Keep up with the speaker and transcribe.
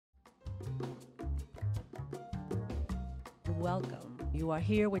Welcome. You are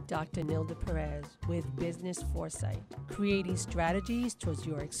here with Dr. Nilda Perez with Business Foresight, creating strategies towards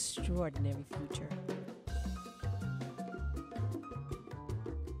your extraordinary future.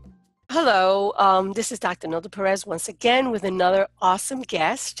 Hello, this is Dr. Nilda Perez once again with another awesome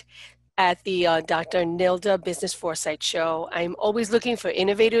guest at the Dr. Nilda Business Foresight Show. I'm always looking for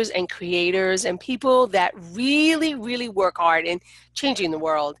innovators and creators and people that really, really work hard in changing the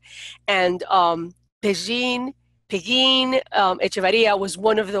world. And Pegine Echevarria was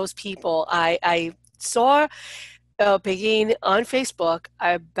one of those people. I saw Pegine on Facebook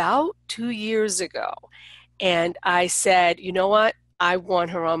about 2 years ago, and I said, you know what? I want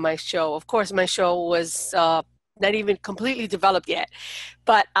her on my show. Of course, my show was not even completely developed yet,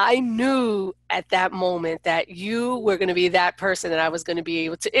 but I knew at that moment that you were going to be that person that I was going to be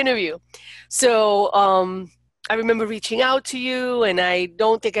able to interview. So I remember reaching out to you, and I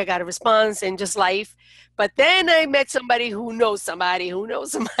don't think I got a response, and just life. But then I met somebody who knows somebody who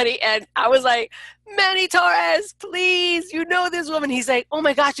knows somebody, and I was like, Manny Torres, please, you know this woman. He's like, oh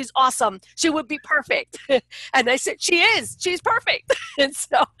my gosh, she's awesome. She would be perfect. And I said, she's perfect. And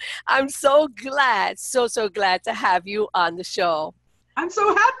so I'm so glad, so glad to have you on the show. I'm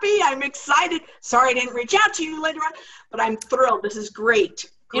so happy. I'm excited. Sorry I didn't reach out to you later on, but I'm thrilled. This is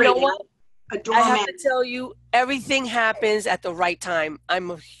great. You know what? Adore I have to tell you, everything happens at the right time.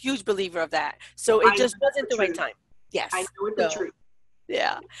 I'm a huge believer of that. So it just wasn't the right time. Yes. I know it's the truth.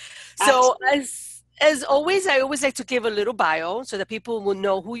 Yeah. So as always, I always like to give a little bio so that people will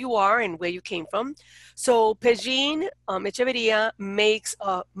know who you are and where you came from. So Pegine Echevarria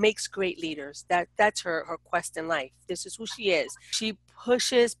makes great leaders. That's her quest in life. This is who she is. She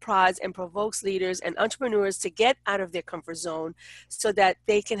pushes, prods, and provokes leaders and entrepreneurs to get out of their comfort zone so that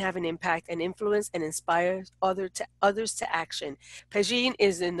they can have an impact and influence and inspire others to action. Pegine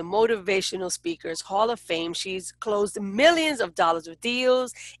is in the Motivational Speakers Hall of Fame. She's closed millions of dollars of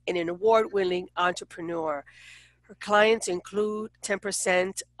deals and an award-winning entrepreneur. Her clients include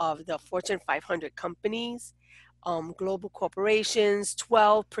 10% of the Fortune 500 companies, global corporations,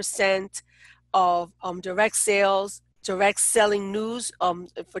 12% of direct selling news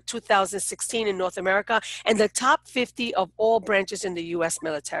for 2016 in North America, and the top 50 of all branches in the U.S.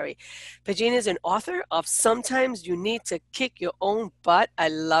 military. Pegine is an author of Sometimes You Need to Kick Your Own Butt. I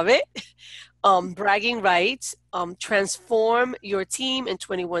love it. Bragging Rights, Transform Your Team in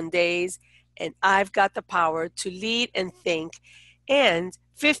 21 Days, and I've Got the Power to Lead and Think, and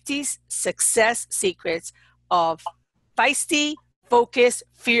 50 Success Secrets of Feisty, Focused,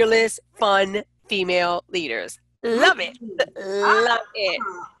 Fearless, Fun Female Leaders. Love it. Love it.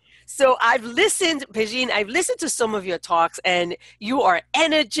 So Pegine, I've listened to some of your talks, and you are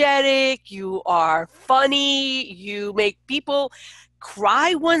energetic, you are funny, you make people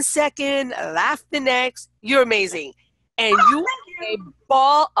cry 1 second, laugh the next. You're amazing. And you are a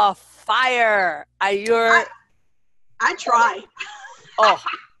ball of fire. I try. Oh,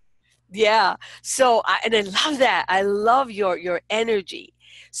 yeah. So, and I love that. I love your energy.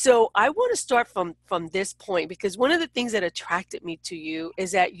 So I want to start from this point, because one of the things that attracted me to you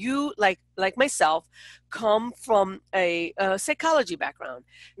is that you, like myself, come from a psychology background.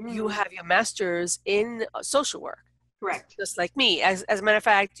 Mm. You have your master's in social work. Correct. Just like me. As a matter of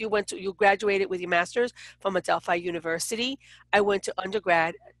fact, you graduated with your master's from Adelphi University. I went to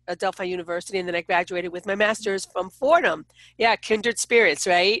undergrad at Adelphi University, and then I graduated with my master's from Fordham. Yeah, kindred spirits,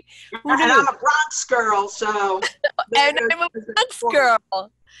 right? And I'm a Bronx girl, so. And I'm a Bronx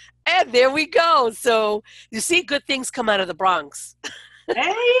girl. And there we go. So you see, good things come out of the Bronx.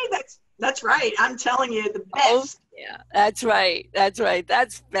 Hey, that's right. I'm telling you, the best. Oh, yeah, that's right.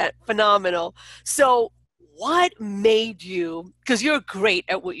 That's phenomenal. So what made you, because you're great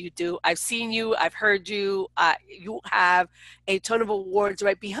at what you do. I've seen you, I've heard you, you have a ton of awards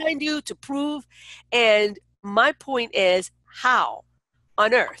right behind you to prove. And my point is, how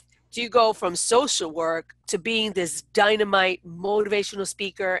on earth do you go from social work to being this dynamite motivational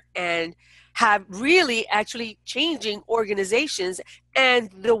speaker and have really actually changing organizations and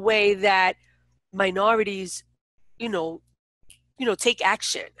the way that minorities, take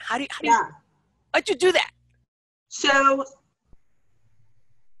action? How'd you do that? So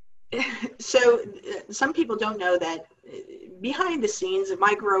some people don't know that behind the scenes of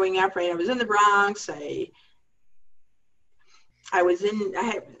my growing up, right? I was in the Bronx. I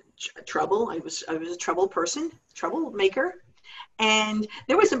had trouble. I was a troublemaker. And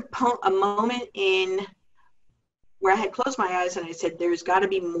there was a moment where I had closed my eyes and I said, there's got to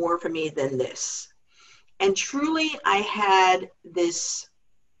be more for me than this. And truly, I had this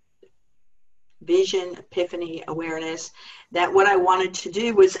vision, epiphany, awareness that what I wanted to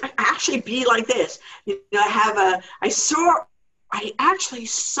do was actually be like this. I saw I actually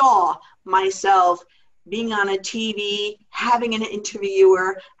saw myself being on a TV, having an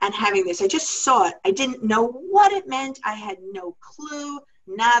interviewer, and having this. I just saw it. I didn't know what it meant. I had no clue,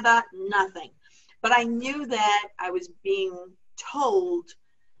 nada, nothing. But I knew that I was being told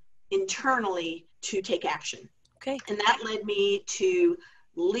internally to take action. Okay. And that led me to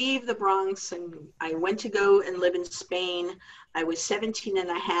leave the Bronx, and I went to go and live in Spain. I was 17 and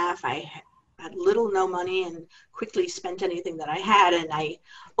a half. I had little, no money, and quickly spent anything that I had. And I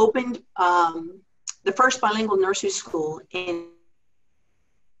opened the first bilingual nursery school in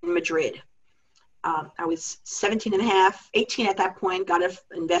Madrid. I was 17 and a half, 18 at that point, got an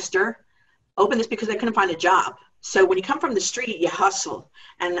investor, opened this because I couldn't find a job. So when you come from the street, you hustle.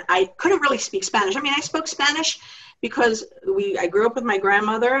 And I couldn't really speak Spanish. I mean, I spoke Spanish because I grew up with my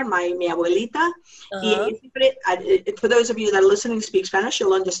grandmother and mi abuelita. For those of you that are listening to speak Spanish,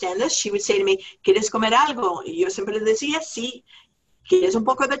 you'll understand this. She would say to me, ¿Quieres comer algo? Y yo siempre decía, sí. ¿Quieres un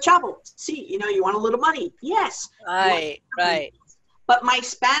poco de chavo? Sí. You want a little money? Yes. Right, right. But my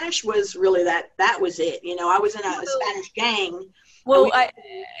Spanish was really that was it. I was in a Spanish gang. Well,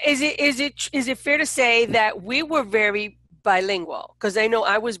 is it fair to say that we were very bilingual? Because I know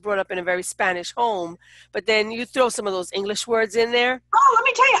I was brought up in a very Spanish home, but then you throw some of those English words in there. Oh, let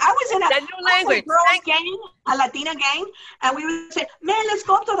me tell you, I was in a new language girl gang, a Latina gang, and we would say, "Man, let's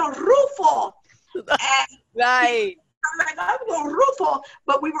go up to the Rufo." Right. I'm like, I'm going Rufo,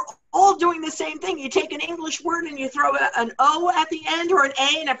 but we were all doing the same thing. You take an English word and you throw an O at the end or an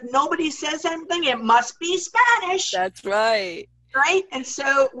A, and if nobody says anything, it must be Spanish. That's right. Right? And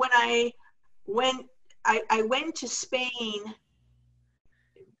so when I went to Spain,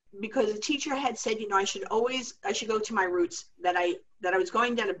 because the teacher had said, I should go to my roots, that I was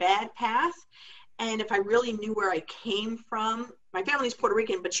going down a bad path. And if I really knew where I came from, my family's Puerto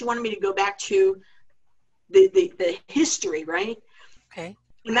Rican, but she wanted me to go back to the history, right? Okay.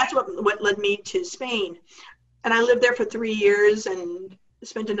 And that's what led me to Spain. And I lived there for 3 years and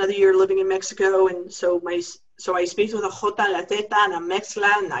spent another year living in Mexico. And so I speak with a Jota, la Teta, and a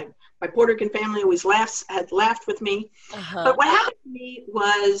Mezcla, and my Puerto Rican family always had laughed with me. But what happened to me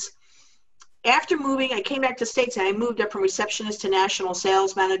was, after moving, I came back to States, and I moved up from receptionist to national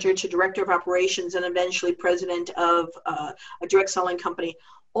sales manager to director of operations and eventually president of a direct selling company,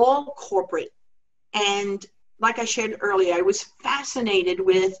 all corporate. And like I shared earlier, I was fascinated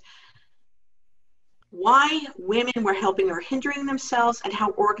with why women were helping or hindering themselves and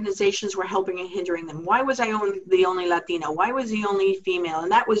how organizations were helping and hindering them. Why was I the only Latina? Why was the only female?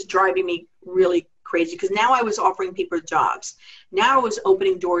 And that was driving me really crazy, because now I was offering people jobs. Now I was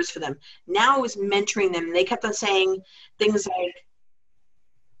opening doors for them. Now I was mentoring them. And they kept on saying things like,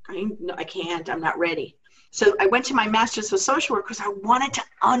 I can't, I'm not ready. So I went to my master's of social work because I wanted to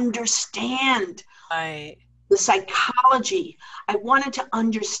understand the psychology. I wanted to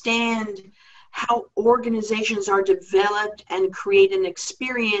understand how organizations are developed and create an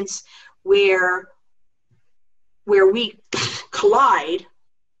experience where we collide,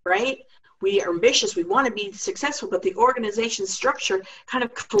 right? We are ambitious, we want to be successful, but the organization structure kind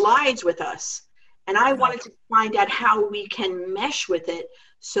of collides with us. And I wanted to find out how we can mesh with it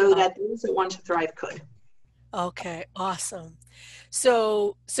so that those that want to thrive could. Okay, awesome.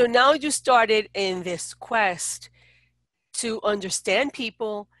 So now you started in this quest to understand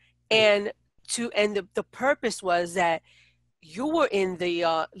people, and the purpose was that you were in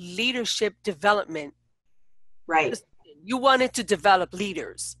the leadership development. Right. You wanted to develop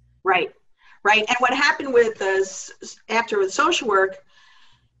leaders. Right. Right. And what happened with us after social work,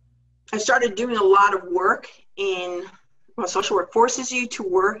 I started doing a lot of work social work forces you to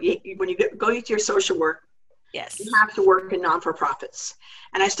work. When you go to your social work, yes, you have to work in non-for-profits.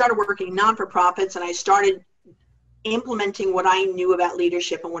 And I started working in non-for-profits, and I started implementing what I knew about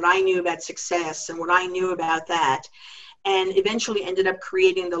leadership and what I knew about success and what I knew about that. And eventually ended up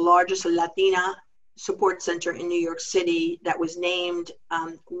creating the largest Latina support center in New York City that was named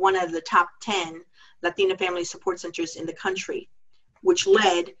one of the top 10 Latina family support centers in the country, which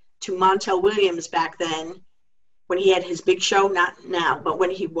led to Montel Williams back then, when he had his big show, not now, but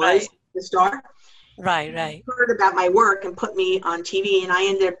when he was the star. Right. He heard about my work and put me on TV, and I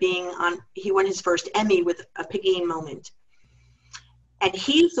ended up he won his first Emmy with a Pegine moment. And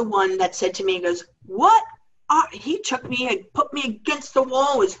he's the one that said to me, he goes, he took me and put me against the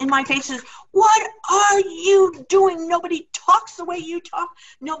wall, was in my face, says, "What are you doing? Nobody talks the way you talk.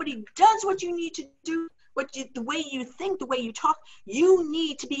 Nobody does what you need to do. The way you think, the way you talk. You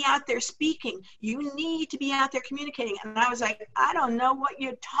need to be out there speaking. You need to be out there communicating." And I was like, I don't know what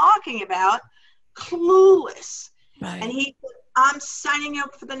you're talking about. Clueless. Right. And he said, I'm signing you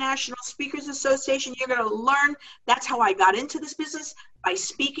up for the National Speakers Association. You're going to learn. That's how I got into this business, by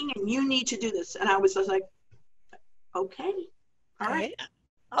speaking, and you need to do this. And I was just like, okay, all right.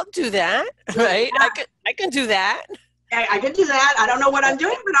 I'll do that. Yeah. Right. I can do that. I could do that. I don't know what I'm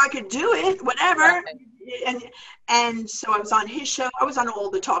doing, but I could do it, whatever. Right. And so I was on his show. I was on all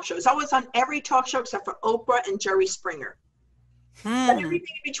the talk shows. I was on every talk show except for Oprah and Jerry Springer. But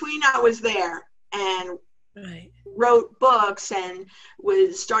everything in between, I was there, and right. wrote books, and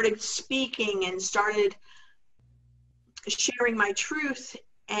started speaking, and started sharing my truth,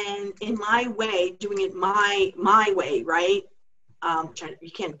 and in my way, doing it my way, right?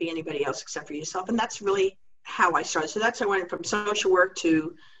 You can't be anybody else except for yourself, and that's really how I started. So that's how I went from social work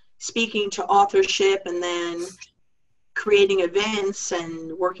to speaking to authorship, and then creating events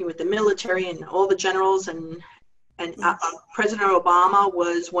and working with the military and all the generals, and President Obama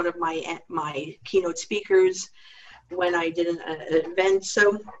was one of my keynote speakers when I did an event.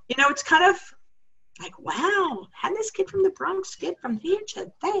 So, it's kind of like, wow, how did this kid from the Bronx get from here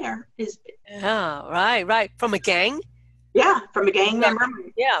to there? Yeah, right. From a gang? Yeah, from a gang member.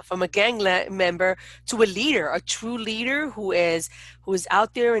 Yeah, from a gang member to a leader, a true leader who is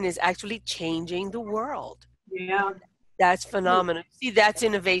out there and is actually changing the world. Yeah. That's phenomenal. See, that's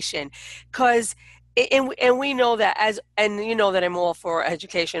innovation. Because and we know that and you know that I'm all for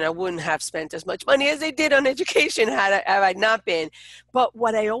education. I wouldn't have spent as much money as I did on education had I not been. But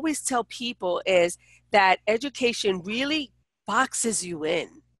what I always tell people is that education really boxes you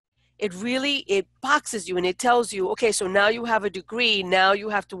in. It boxes you, and it tells you, okay, so now you have a degree, now you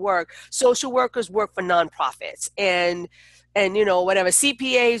have to work. Social workers work for nonprofits, and whatever,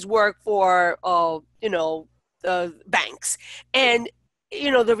 CPAs work for banks. And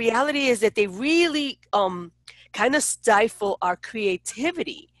the reality is that they really kind of stifle our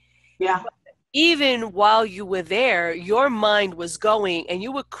creativity. Yeah. Even while you were there, your mind was going, and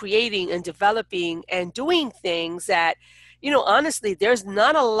you were creating and developing and doing things that, honestly, there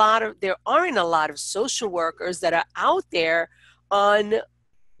aren't a lot of social workers that are out there on a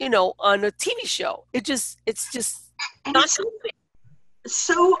TV show. It's just not something.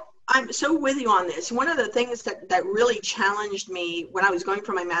 So I'm so with you on this. One of the things that really challenged me when I was going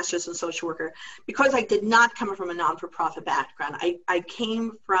for my master's in social worker, because I did not come from a non-for-profit background, I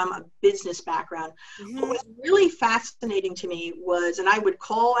came from a business background. Mm-hmm. What was really fascinating to me was, and I would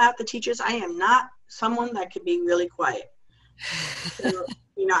call out the teachers, I am not someone that could be really quiet. So,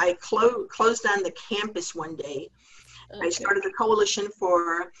 I closed down the campus one day. Okay. I started the Coalition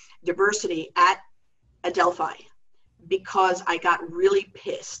for Diversity at Adelphi because I got really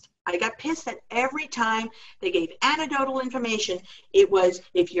pissed. I got pissed that every time they gave anecdotal information, it was,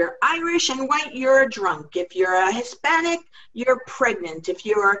 if you're Irish and white, you're a drunk. If you're a Hispanic, you're pregnant. If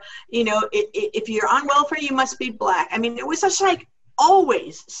you're, if you're on welfare, you must be black. I mean, it was just like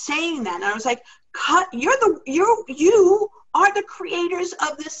always saying that. And I was like, you are the creators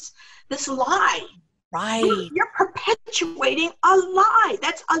of this lie. Right. You're perpetuating a lie.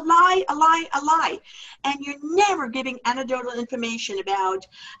 That's a lie, a lie, a lie. And you're never giving anecdotal information about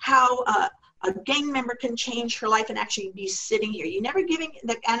how a gang member can change her life and actually be sitting here. You're never giving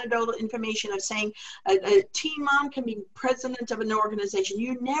the anecdotal information of saying a teen mom can be president of an organization.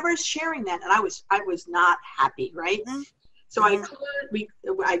 You're never sharing that. And I was not happy, right? Mm-hmm. So I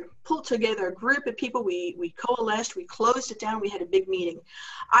pulled together a group of people. We coalesced. We closed it down. We had a big meeting.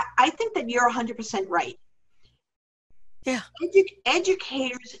 I think that you're 100% right. Yeah.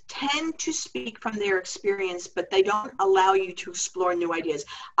 Educators tend to speak from their experience, but they don't allow you to explore new ideas.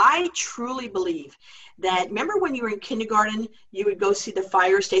 I truly believe that, remember when you were in kindergarten, you would go see the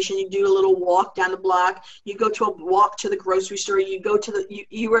fire station, you do a little walk down the block, you go to a walk to the grocery store,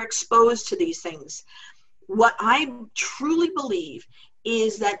 you were exposed to these things. What I truly believe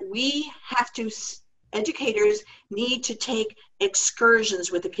is that educators need to take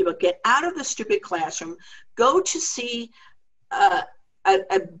excursions with the people, get out of the stupid classroom, go to see a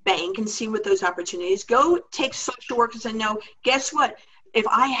bank and see what those opportunities, go take social workers and know, guess what? If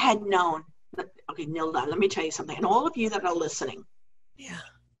I had known, okay, Nilda, let me tell you something, and all of you that are listening, yeah,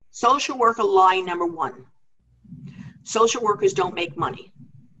 social worker lie number one, social workers don't make money.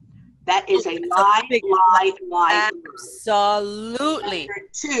 That is a lie. Absolutely.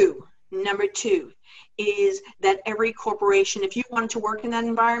 Number two is that every corporation, if you wanted to work in that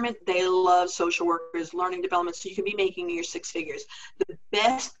environment, they love social workers, learning development, so you could be making your six figures. The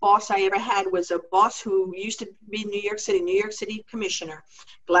best boss I ever had was a boss who used to be New York City Commissioner,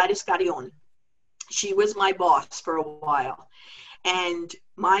 Gladys Gadion. She was my boss for a while. And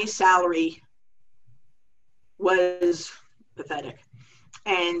my salary was pathetic.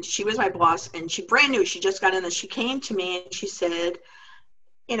 and she was my boss, and she brand new. She just got in, and she came to me and she said,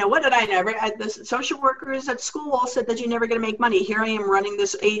 you know, what did I never? The social workers at school all said that you're never going to make money. Here I am running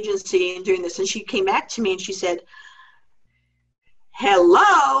this agency and doing this. And she came back to me and she said,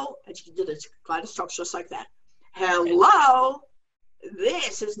 hello. And she did a Gladys talks just like that. Hello.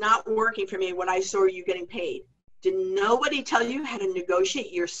 This is not working for me. What I saw you getting paid. Did nobody tell you how to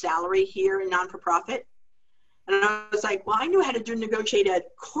negotiate your salary here in non-for-profit? And I was like, well, I knew how to negotiate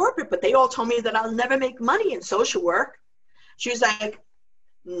at corporate, but they all told me that I'll never make money in social work. She was like,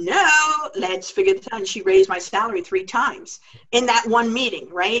 no, let's figure it out. And she raised my salary 3 times in that one meeting,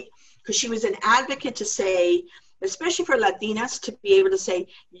 right? Because she was an advocate to say, especially for Latinas, to be able to say,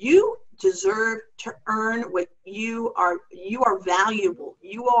 you deserve to earn what you are valuable.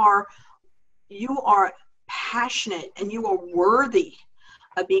 You are passionate, and you are worthy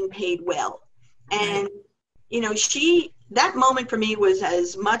of being paid well. And, you know, that moment for me was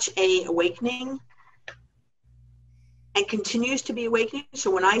as much a awakening and continues to be awakening.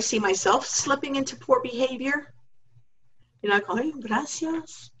 So when I see myself slipping into poor behavior, you know, I go, hey,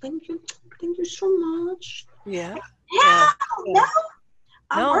 gracias, thank you so much. Yeah. No,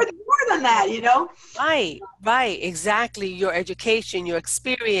 I'm worth more than that, you know? Right, exactly. Your education, your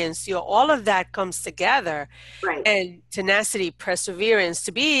experience, all of that comes together. Right. And tenacity, perseverance,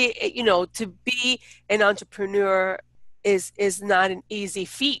 to be an entrepreneur is not an easy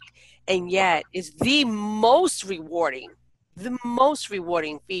feat. And yet is the most rewarding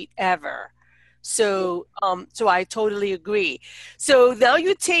feat ever. So I totally agree. So now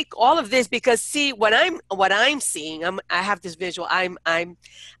you take all of this, because see what I'm seeing. I have this visual. I'm a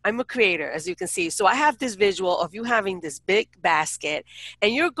creator, as you can see. So I have this visual of you having this big basket,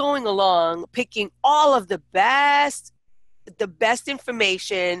 and you're going along picking all of the best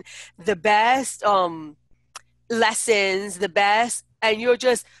information, the best lessons, the best, and you're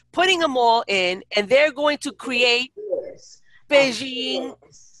just putting them all in, and they're going to create Pegine,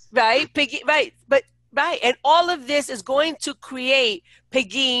 right? And all of this is going to create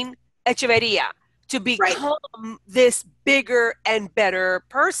Pegine Echevarria to become this bigger and better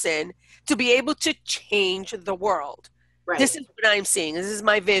person, to be able to change the world. Right. This is what I'm seeing. This is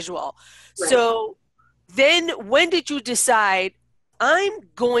my visual. Right. So then when did you decide, I'm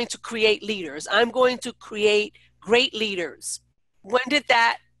going to create leaders? I'm going to create great leaders. When did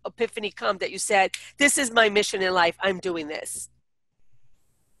that epiphany come that you said, this is my mission in life, I'm doing this?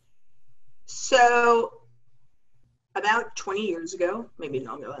 So about 20 years ago, maybe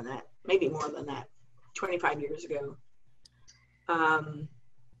longer than that, maybe more than that, 25 years ago. So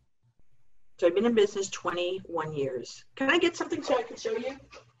I've been in business 21 years. Can I get something so I can show you?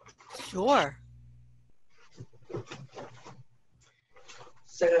 Sure.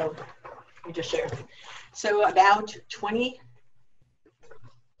 So let me just share. So about 25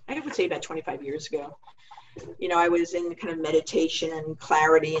 years ago, you know, I was in kind of meditation and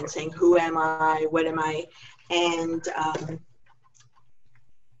clarity and saying, who am I? What am I? And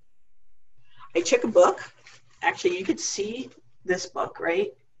I took a book. Actually, you could see this book,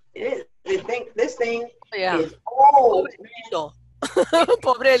 right? This thing is old.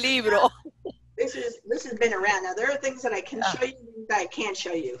 Pobre libro. This has been around. Now, there are things that I can show you that I can't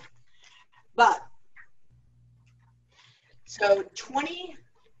show you. But, so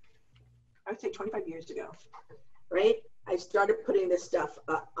I would say 25 years ago, right? I started putting this stuff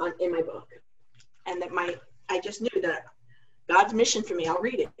in my book. And that I just knew that God's mission for me, I'll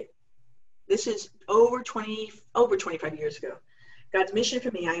read it. This is over 25 years ago. God's mission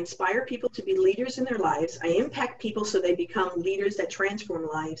for me, I inspire people to be leaders in their lives. I impact people so they become leaders that transform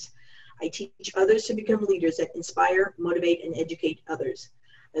lives. I teach others to become leaders that inspire, motivate, and educate others.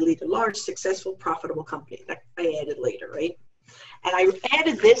 I lead a large, successful, profitable company. That I added later, right? And I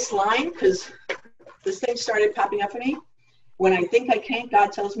added this line because this thing started popping up for me. When I think I can't,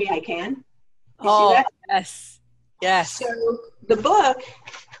 God tells me I can. You see that? Yes. So the book,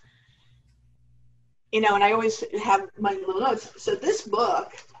 you know, and I always have my little notes. So this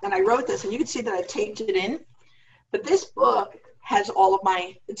book, and I wrote this, and you can see that I taped it in. But this book has all of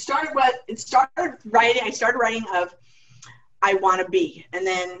I started writing of I want to be, and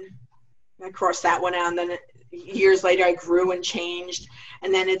then I crossed that one out, and then years later I grew and changed,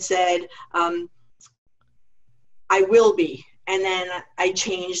 and then it said I will be, and then I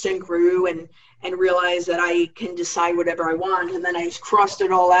changed and grew and realized that I can decide whatever I want, and then I crossed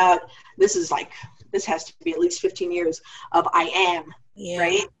it all out. This has to be at least 15 years of I am,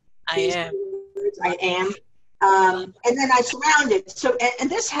 right? I am. And then I surround it. So, and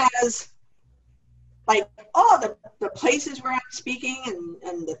this has like all the places where I'm speaking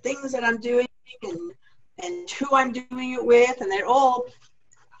and the things that I'm doing and who I'm doing it with, and they're all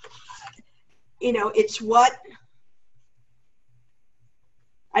you know, it's what,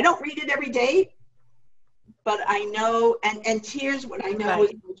 I don't read it every day, but I know, and here's what I know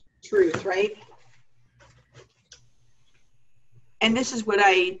is the truth, right? And this is what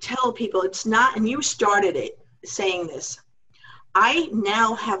I tell people, it's not, and you started it saying this, I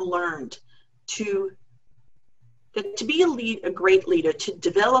now have learned that to be a great leader, to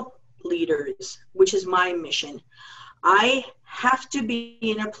develop leaders, which is my mission, I have to be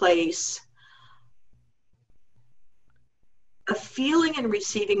in a place of feeling and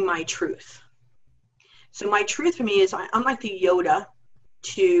receiving my truth. So my truth for me is I'm like the Yoda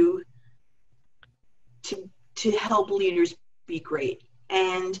to help leaders be great.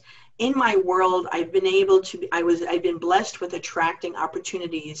 And in my world, I've been blessed with attracting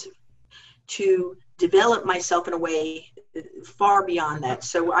opportunities to develop myself in a way far beyond that.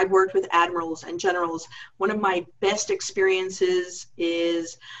 So I've worked with admirals and generals. One of my best experiences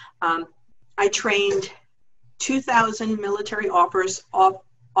is I trained 2,000 military officers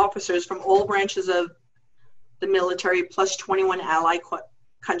from all branches of the military, plus 21 ally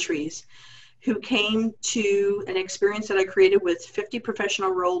countries, who came to an experience that I created with 50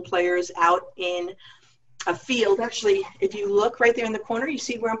 professional role players out in a field. Actually, if you look right there in the corner, you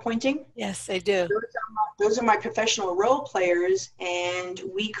see where I'm pointing? Yes, I do. Those are my professional role players, and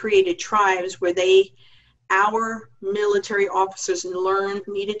we created tribes where our military officers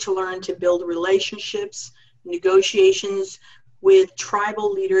needed to learn to build relationships, negotiations with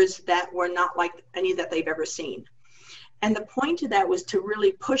tribal leaders that were not like any that they've ever seen. And the point of that was to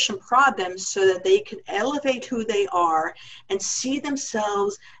really push and prod them so that they could elevate who they are and see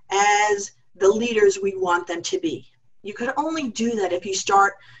themselves as the leaders we want them to be. You could only do that if you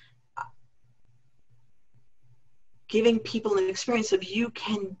start giving people an experience of you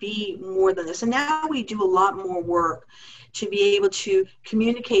can be more than this. And now we do a lot more work to be able to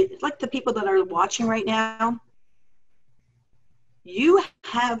communicate, like the people that are watching right now. You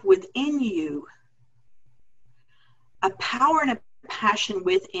have within you a power and a passion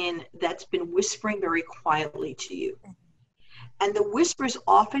within that's been whispering very quietly to you. And the whispers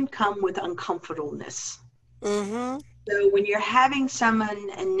often come with uncomfortableness. Mm-hmm. So when you're having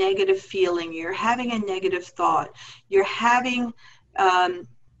a negative feeling, you're having a negative thought, you're having a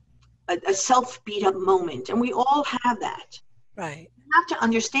self-beat up moment, and we all have that. Right. You have to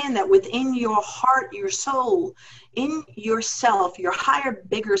understand that within your heart, your soul, in yourself, your higher,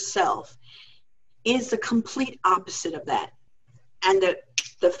 bigger self, is the complete opposite of that. And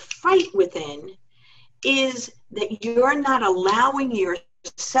the fight within is that you're not allowing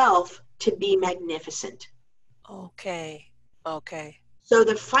yourself to be magnificent. Okay. So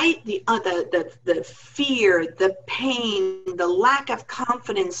the fight, the fear, the pain, the lack of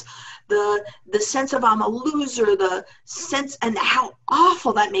confidence, the sense of I'm a loser, the sense and how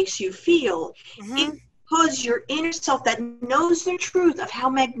awful that makes you feel, Mm-hmm. because your inner self that knows the truth of how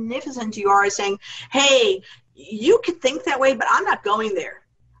magnificent you are is saying, hey, you could think that way, but I'm not going there.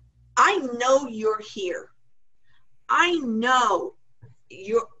 I know you're here. I know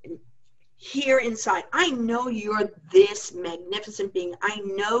you're here inside. I know you're this magnificent being. I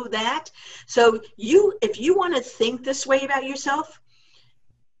know that. So if you want to think this way about yourself,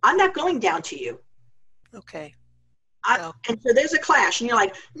 I'm not going down to you. Okay. And so there's a clash, and you're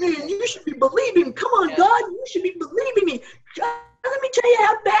like, man, you should be believing. Come on, God, you should be believing me. Let me tell you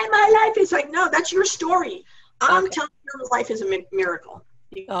how bad my life is. Like, no, that's your story. I'm telling you, your life is a miracle.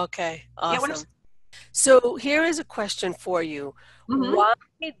 Okay. Awesome. So here is a question for you. Mm-hmm. Why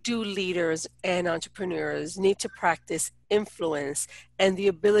do leaders and entrepreneurs need to practice influence and the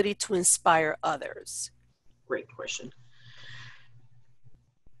ability to inspire others? Great question.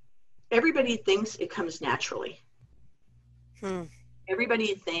 Everybody thinks it comes naturally.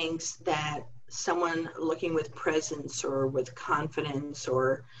 Everybody thinks that someone looking with presence or with confidence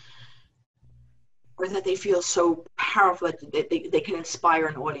or that they feel so powerful that they can inspire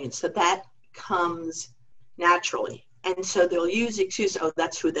an audience, that comes naturally. And so they'll use the excuse, oh,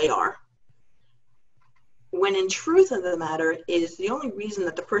 that's who they are. When in truth of the matter is the only reason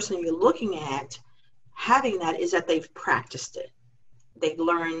that the person you're looking at having that is that they've practiced it. They've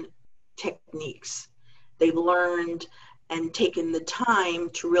learned techniques. They've learned and taken the time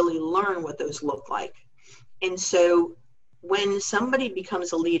to really learn what those look like. And so when somebody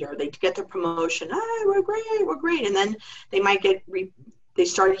becomes a leader, they get their promotion, we're great. And then they might they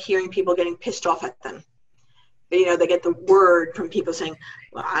start hearing people getting pissed off at them. They get the word from people saying,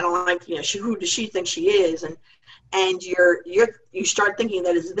 well, I don't like, who does she think she is? And you start thinking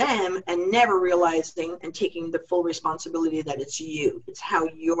that it's them and never realizing and taking the full responsibility that it's you. It's how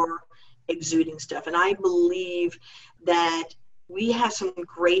you're exuding stuff. And I believe that we have some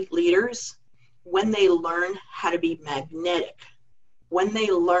great leaders when they learn how to be magnetic, when they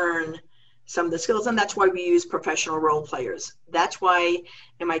learn some of the skills, and that's why we use professional role players. That's why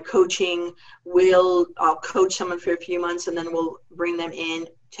in my coaching, I'll coach someone for a few months and then we'll bring them in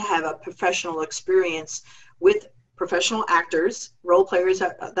to have a professional experience with professional actors, role players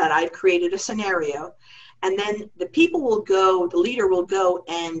that I've created a scenario. And then the leader will go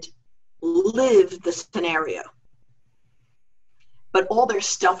and live the scenario. But all their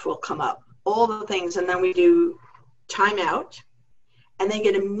stuff will come up, all the things, and then we do timeout. And they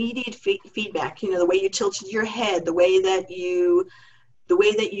get immediate feedback. The way you tilted your head, the way that you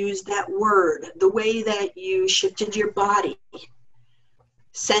used that word, the way that you shifted your body,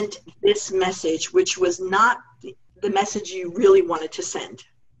 sent this message, which was not the message you really wanted to send.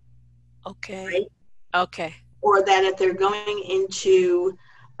 Okay. Right? Okay. Or that if they're going into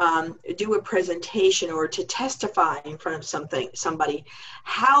do a presentation or to testify in front of somebody,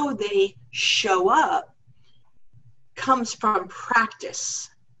 how they show up comes from practice.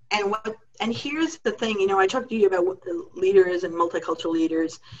 And here's the thing, I talked to you about what the leaders and multicultural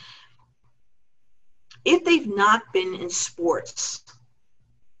leaders, if they've not been in sports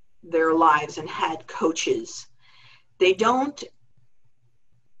their lives and had coaches, they don't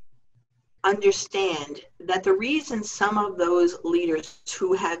understand that the reason some of those leaders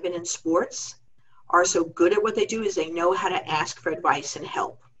who have been in sports are so good at what they do is they know how to ask for advice and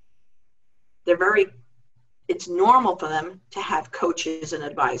help. It's normal for them to have coaches and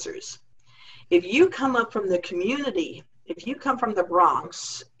advisors. If you come up from the community, if you come from the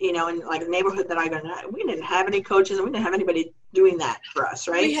Bronx, in like a neighborhood that I go to, we didn't have any coaches and we didn't have anybody doing that for us,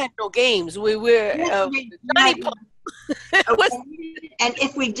 right? We had no games. We were and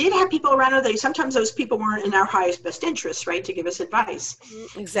if we did have people around, sometimes those people weren't in our highest best interest, right, to give us advice.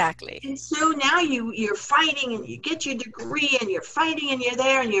 Exactly. And so now you're fighting and you get your degree and you're fighting and you're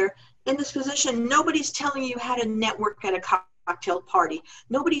there and you're in this position. Nobody's telling you how to network at a cocktail party.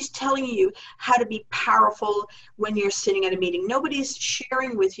 Nobody's telling you how to be powerful when you're sitting at a meeting. Nobody's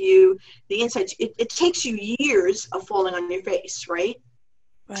sharing with you the insights. It takes you years of falling on your face, right?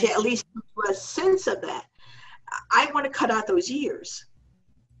 To at least have a sense of that. I want to cut out those years.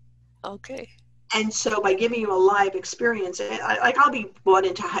 Okay. And so by giving you a live experience, I'll be brought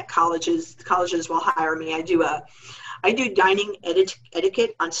into colleges. Colleges will hire me. I do dining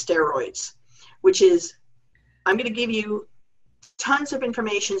etiquette on steroids, which is I'm going to give you tons of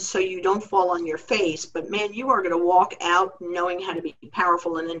information so you don't fall on your face, but man, you are going to walk out knowing how to be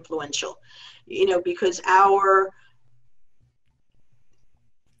powerful and influential, because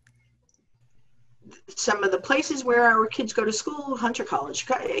some of the places where our kids go to school, Hunter College,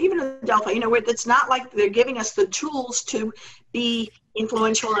 even in Delphi, it's not like they're giving us the tools to be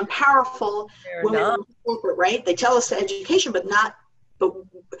influential and powerful when we're in corporate, right? They tell us the education, but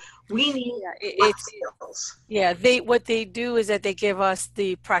we need skills. Yeah, what they do is that they give us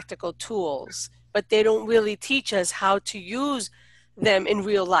the practical tools, but they don't really teach us how to use them in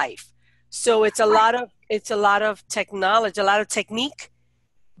real life. So it's a lot of technology, a lot of technique,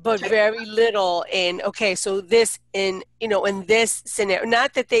 but very little in, so this in this scenario,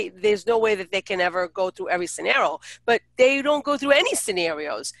 not that there's no way that they can ever go through every scenario, but they don't go through any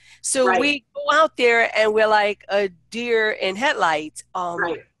scenarios. So we go out there and we're like a deer in headlights.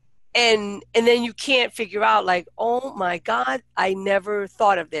 And then you can't figure out like, oh my God, I never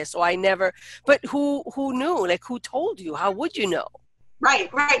thought of this, or but who knew? Like, who told you? How would you know?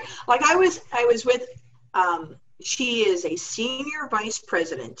 Right. Like I was with, she is a senior vice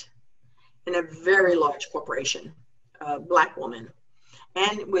president in a very large corporation, a Black woman,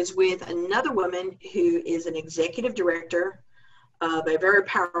 and was with another woman who is an executive director of a very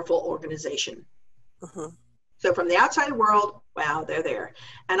powerful organization. So from the outside world, wow, they're there.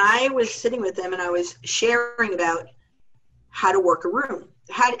 And I was sitting with them and I was sharing about how to work a room.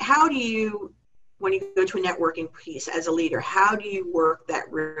 How do you, when you go to a networking piece as a leader, how do you work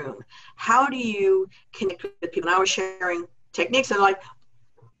that room? How do you connect with people? And I was sharing techniques and like,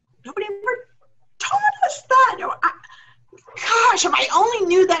 nobody ever told us that. Gosh, if I only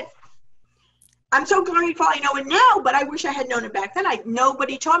knew that. I'm so grateful I know it now, but I wish I had known it back then.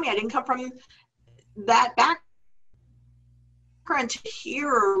 Nobody taught me. I didn't come from that background to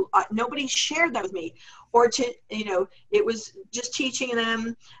hear, nobody shared that with me, or to, it was just teaching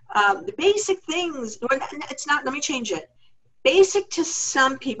them the basic things. It's not, let me change it. Basic to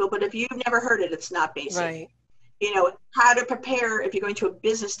some people, but if you've never heard it, it's not basic. Right. How to prepare if you're going to a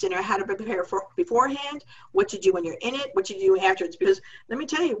business dinner, how to prepare for beforehand, what to do when you're in it, what to do afterwards. Because let me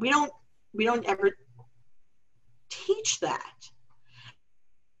tell you, we don't ever teach that.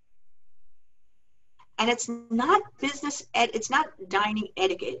 And it's not it's not dining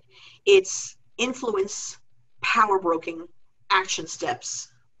etiquette. It's influence power broking action steps.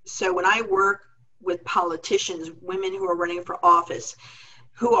 So when I work with politicians, women who are running for office,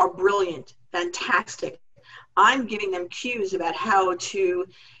 who are brilliant, fantastic, I'm giving them cues about how to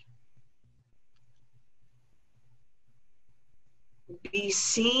be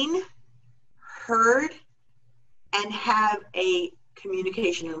seen, heard, and have a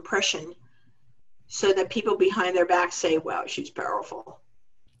communication impression so that people behind their back say, wow, she's powerful.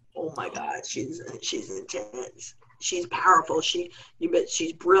 Oh my God, she's intense. She's powerful.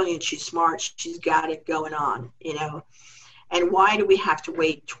 She's brilliant. She's smart. She's got it going on, you know. And why do we have to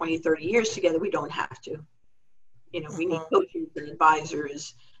wait 20, 30 years together? We don't have to. You know, we need coaches and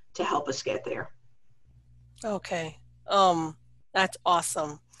advisors to help us get there. Okay. That's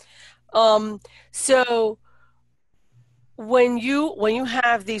awesome. So when you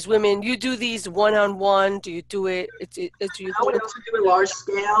have these women, you do these one-on-one, do you do it, do you I would also do a large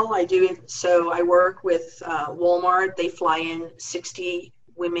scale. I do it, so I work with Walmart. They fly in 60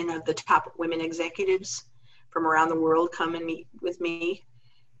 women of the top women executives from around the world come and meet with me,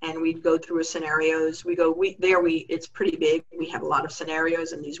 and we go through scenarios. It's pretty big. We have a lot of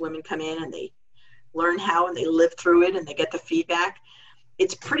scenarios, and these women come in and they learn how, and they live through it, and they get the feedback.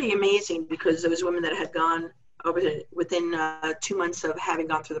 It's pretty amazing because those women that had gone within 2 months of having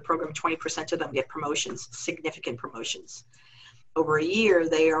gone through the program, 20% of them get promotions, significant promotions. Over a year,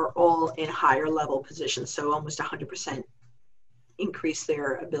 they are all in higher level positions, so almost 100% increase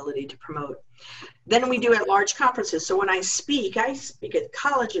their ability to promote. Then we do at large conferences. So when I speak at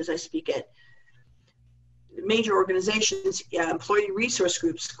colleges, I speak at major organizations, employee resource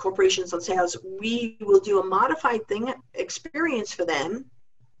groups, corporations on sales. We will do a modified experience for them.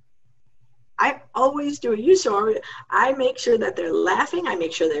 I always do a use story. I make sure that they're laughing. I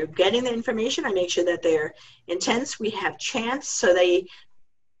make sure they're getting the information. I make sure that they're intense. We have chants so they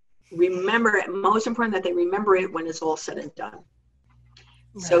remember it. Most important that they remember it when it's all said and done.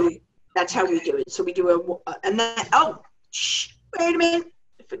 Right. So that's how we do it. So we do and then, wait a minute.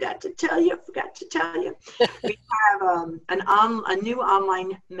 I forgot to tell you. We have a new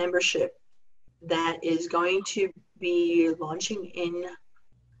online membership that is going to be launching in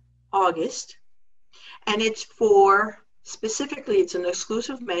August, and it's it's an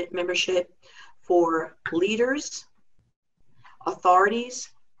exclusive membership for leaders, authorities,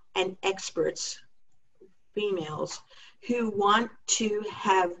 and experts, females, who want to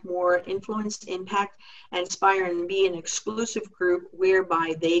have more influence, impact, and inspire, and be an exclusive group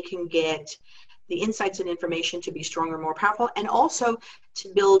whereby they can get the insights and information to be stronger, more powerful, and also to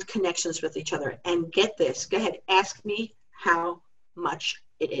build connections with each other. And get this, go ahead, ask me how much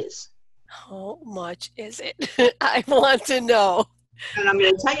it is. How much is it? I want to know. And I'm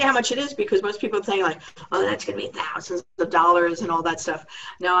going to tell you how much it is because most people think like, oh, that's going to be thousands of dollars and all that stuff.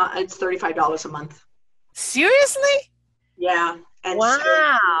 No, it's $35 a month. Seriously? Yeah. And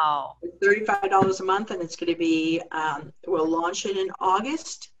wow. So it's $35 a month, and it's going to be, we'll launch it in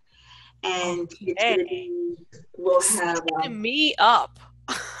August. And it's going to be, we'll have me up.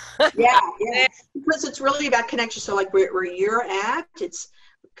 yeah. Because it's really about connection. So like where you're at,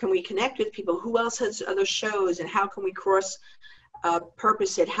 can we connect with people? Who else has other shows, and how can we cross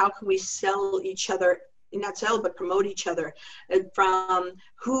purpose it? How can we sell each other? Not sell, but promote each other. From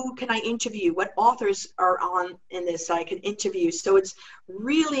who can I interview? What authors are on in this I can interview? So it's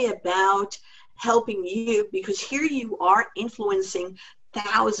really about helping you, because here you are influencing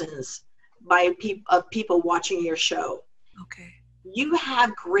thousands of people watching your show. Okay. You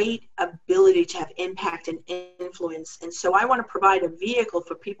have great ability to have impact and influence. And so I want to provide a vehicle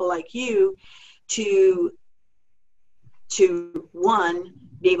for people like you to one,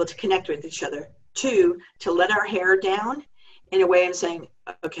 be able to connect with each other. Two, to let our hair down in a way of saying,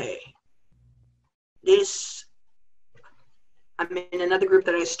 okay, I'm in another group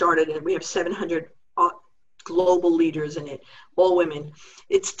that I started, and we have 700 global leaders in it, all women.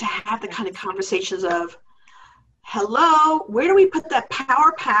 It's to have the kind of conversations of, hello, where do we put that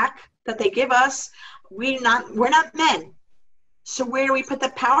power pack that they give us? We're not men. So where do we put the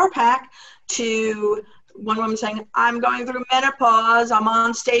power pack to one woman saying, I'm going through menopause, I'm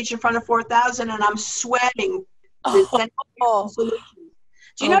on stage in front of 4,000 and I'm sweating. Do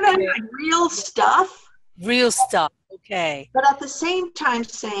you know that like real stuff? Real stuff, okay. But at the same time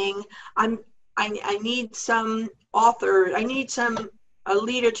saying, I need some author, I need a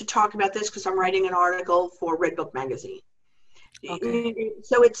leader to talk about this because I'm writing an article for Red Book Magazine. Okay.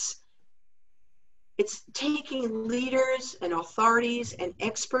 So it's taking leaders and authorities and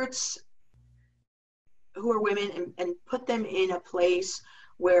experts who are women and put them in a place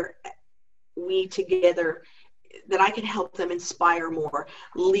where we together that I can help them inspire more,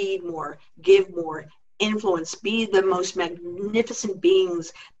 lead more, give more, influence, be the most magnificent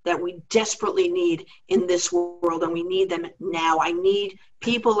beings that we desperately need in this world, and we need them now. I need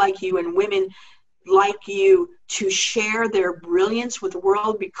people like you and women like you to share their brilliance with the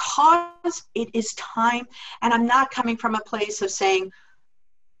world, because it is time. And I'm not coming from a place of saying,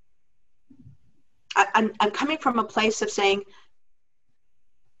 I'm coming from a place of saying,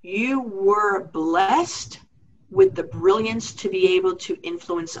 you were blessed with the brilliance to be able to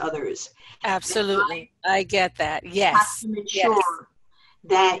influence others. Absolutely. I get that. Have Yes. to make Yes. sure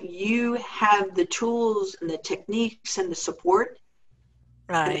that you have the tools and the techniques and the support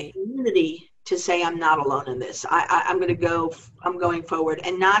and the Right. community to say, I'm not alone in this. I'm going forward,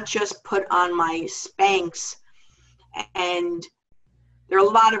 and not just put on my Spanx. And there are a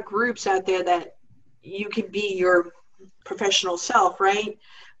lot of groups out there that you can be your professional self, right?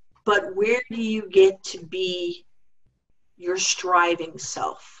 But where do you get to be your striving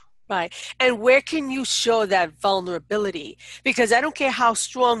self? Right. And where can you show that vulnerability? Because I don't care how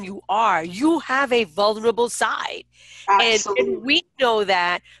strong you are, you have a vulnerable side. And Absolutely. we know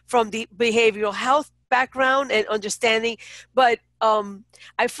that from the behavioral health background and understanding. But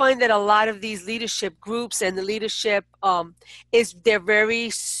I find that a lot of these leadership groups and the leadership they're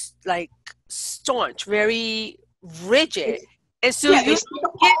very like staunch, very rigid. And so Yeah, they you stick a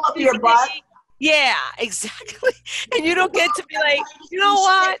get pole up to your butt. say, yeah, exactly. And you don't get to be like, you Be know stiff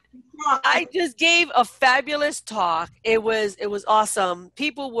what? and strong. I just gave a fabulous talk. It was awesome.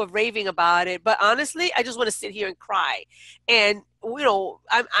 People were raving about it, but honestly, I just want to sit here and cry. And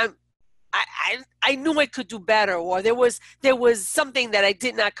I knew I could do better, or there was something that I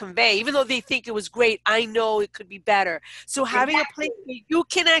did not convey. Even though they think it was great, I know it could be better. So having a place Exactly. where you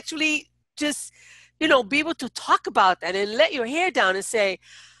can actually just be able to talk about that and let your hair down and say,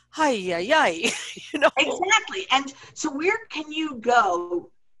 "Hi, yeah, yeah," you know. Exactly. And so where can you go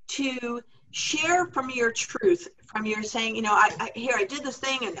to share from your truth, from your saying, I did this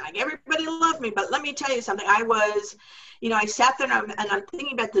thing and everybody loved me, but let me tell you something. I sat there and I'm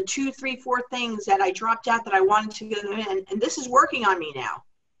thinking about the 2, 3, 4 things that I dropped out that I wanted to get in, and this is working on me now.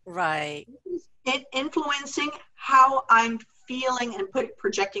 Right. It influencing how I'm feeling and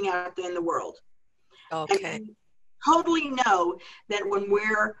projecting out in the world. And Okay. we totally know that when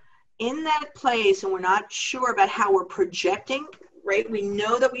we're in that place and we're not sure about how we're projecting, right? We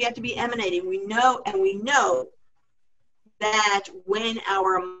know that we have to be emanating. We know that when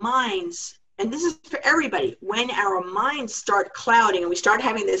our minds, and this is for everybody, when our minds start clouding and we start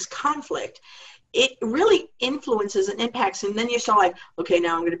having this conflict, it really influences and impacts. And then you start like, okay,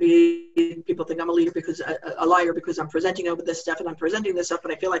 now I'm going to be, people think I'm a leader because a liar because I'm presenting over this stuff and I'm presenting this stuff,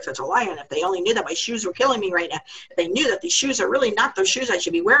 but I feel like such a liar. And if they only knew that my shoes were killing me right now, if they knew that these shoes are really not those shoes I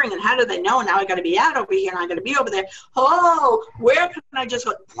should be wearing, and how do they know? And now I got to be out over here and I got to be over there. Oh, where can I just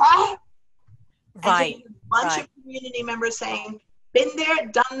go? And to Right. be a bunch Right. of community members saying, been there,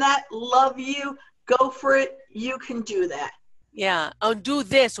 done that, love you, go for it, you can do that. Yeah, undo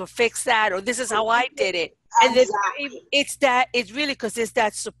this or fix that, or this is how I did it. And then Exactly. it's really because it's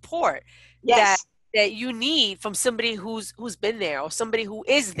that support that Yes, that you need from somebody who's been there or somebody who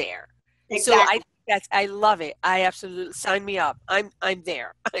is there. So exactly. I love it. I absolutely sign me up. I'm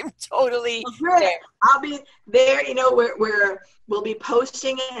there. I'm totally Well, good. there. I'll be there. We'll be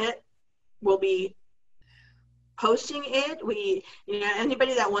posting it. We'll be posting it.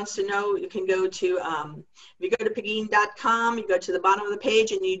 Anybody that wants to know, you can go to, if you go to Pegine.com, you go to the bottom of the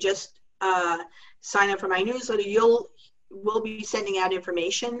page and you just sign up for my newsletter. We'll be sending out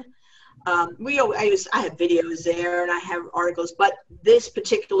information. I have videos there and I have articles, but this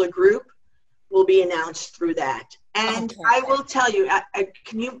particular group will be announced through that. And Okay. I will tell you,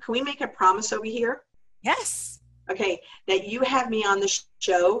 can we make a promise over here? Yes. Okay, that you have me on the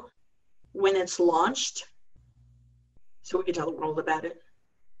show when it's launched, so we can tell the world about it.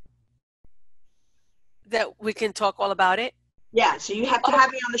 That we can talk all about it. Yeah, so you have to have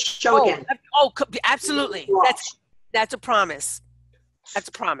me on the show Oh, again. absolutely. Launch. That's a promise. That's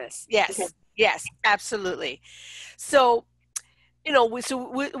a promise. Okay. Yes, absolutely. So,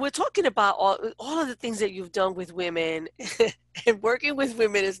 we're talking about all of the things that you've done with women, and working with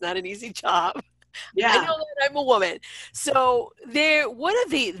women is not an easy job. I Yeah. know that I'm a woman. So what are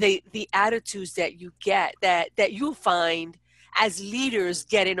the attitudes that you get that you find as leaders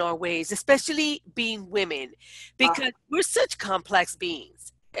get in our ways, especially being women, because we're such complex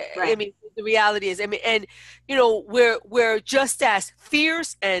beings. I Right. mean, the reality is, and we're just as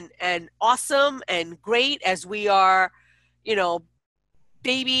fierce and awesome and great as we are, you know,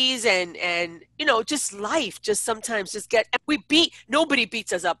 babies and just life. Just sometimes just nobody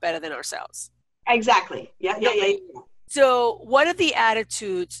beats us up better than ourselves. Exactly. Yeah, yeah, yeah, yeah. So what are the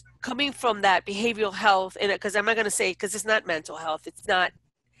attitudes coming from that behavioral health? And because I'm not going to say, because it's not mental health, it's not,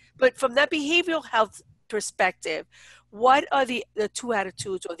 but from that behavioral health perspective, what are the two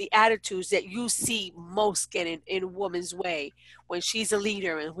attitudes or the attitudes that you see most getting in a woman's way when she's a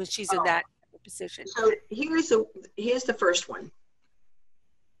leader and when she's in Oh, that position? so here's the first one.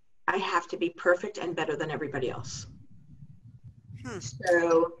 I have to be perfect and better than everybody else.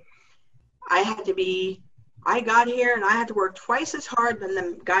 So I got here and I had to work twice as hard than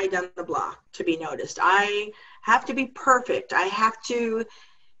the guy down the block to be noticed. I have to be perfect.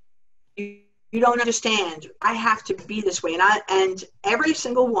 You don't understand. I have to be this way. And every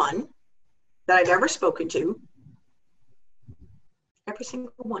single one that I've ever spoken to, every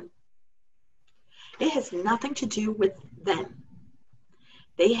single one, it has nothing to do with them.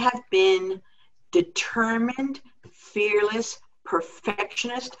 They have been determined, fearless,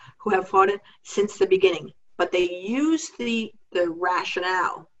 perfectionists who have fought it since the beginning. But they use the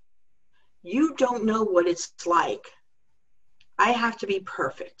rationale. You don't know what it's like. I have to be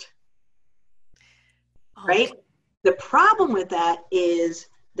perfect. Right? Okay. The problem with that is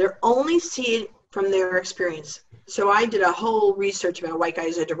they're only seeing it from their experience. So I did a whole research about white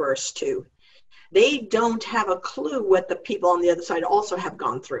guys are diverse too. They don't have a clue what the people on the other side also have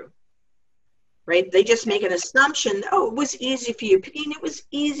gone through. Right? They just make an assumption. Oh, it was easy for you. Pegine, it was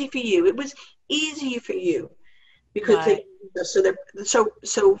easy for you. It was easy for you. Because Right. so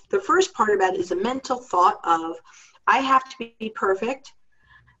the first part about it is a mental thought of I have to be perfect.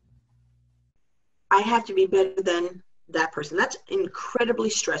 I have to be better than that person. That's incredibly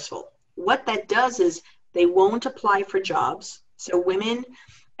stressful. What that does is they won't apply for jobs. So women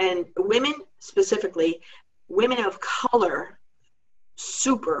specifically, women of color,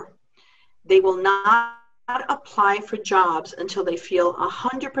 they will not apply for jobs until they feel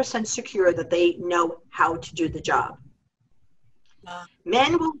 100% secure that they know how to do the job. Uh,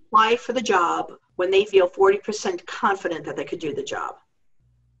 Men will apply for the job when they feel 40% confident that they could do the job.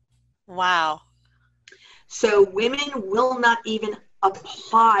 wow. So women will not even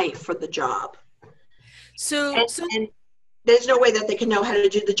apply for the job. So, so And there's no way that they can know how to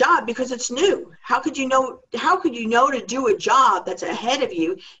do the job because it's new. How could you know to do a job that's ahead of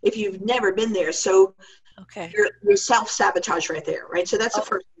you if you've never been there? So okay. you're self-sabotage right there, right? So that's the Oh,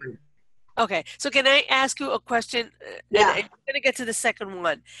 first one. okay. So can I ask you a question? And Yeah. I'm going to get to the second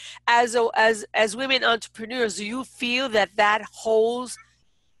one. As women entrepreneurs, do you feel that that holds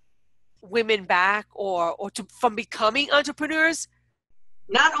women back from becoming entrepreneurs?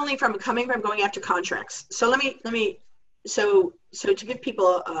 Not only from going after contracts. So let me so to give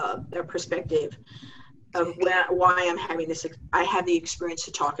people a perspective of why I'm having this, I have the experience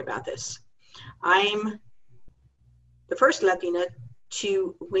to talk about this. I'm the first Latina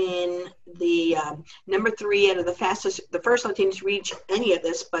to win the number 3 out of the first Latina to reach any of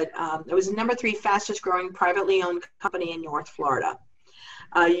this, but it was the number 3 fastest growing privately owned company in North Florida.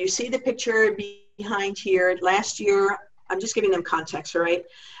 You see the picture behind here. Last year, I'm just giving them context, all right?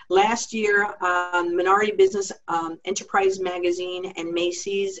 Last year, Minority Business Enterprise Magazine and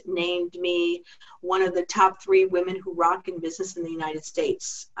Macy's named me one of the top 3 women who rock in business in the United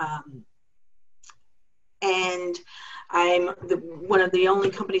States. And I'm one of the only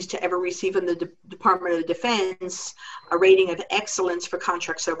companies to ever receive in the Department of Defense a rating of excellence for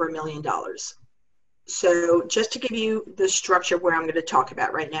contracts over $1 million. So just to give you the structure of where I'm going to talk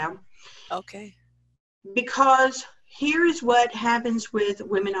about right now. Okay. Because here's what happens with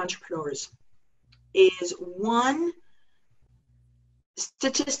women entrepreneurs is one,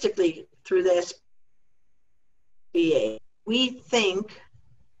 statistically through the SBA, we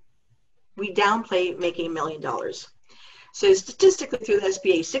downplay making $1 million. So statistically through the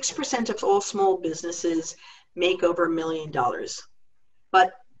SBA, 6% of all small businesses make over $1 million.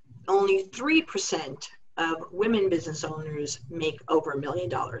 But only 3% of women business owners make over $1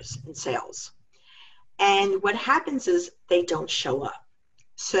 million in sales. And what happens is they don't show up.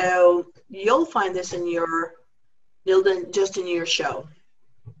 So you'll find this in your, Nilda, just in your show.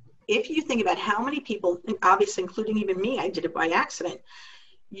 If you think about how many people, obviously including even me, I did it by accident,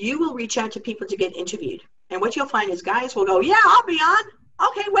 you will reach out to people to get interviewed. And what you'll find is guys will go, yeah, I'll be on.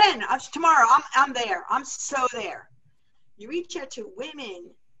 Okay, when? Tomorrow. I'm there. I'm so there. You reach out to women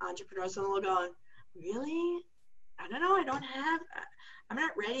entrepreneurs and they'll go, really? I don't know. I'm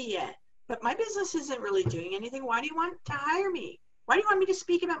not ready yet. But my business isn't really doing anything. Why do you want to hire me? Why do you want me to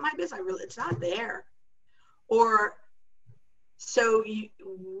speak about my business? It's not there. Or so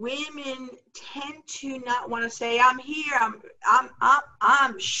women tend to not want to say, I'm here.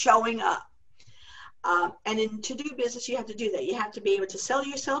 I'm showing up. To do business, you have to do that. You have to be able to sell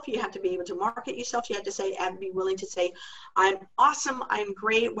yourself. You have to be able to market yourself. You have to say and be willing to say, I'm awesome. I'm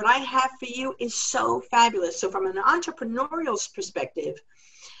great. What I have for you is so fabulous. So from an entrepreneurial perspective,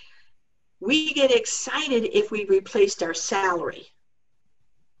 we get excited if we replaced our salary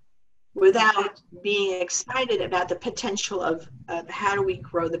without being excited about the potential of how do we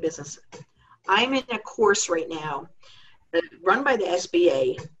grow the business. I'm in a course right now run by the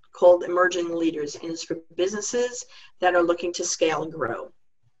SBA called Emerging Leaders, and it's for businesses that are looking to scale and grow.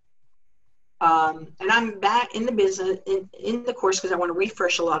 And I'm back in the business, in the course, because I want to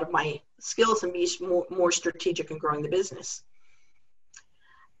refresh a lot of my skills and be more strategic in growing the business.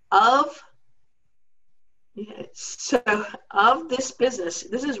 Of this business,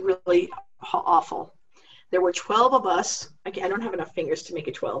 this is really awful. There were 12 of us. I don't have enough fingers to make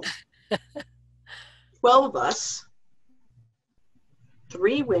it 12. 12 of us,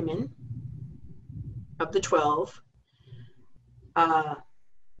 3 women of the 12.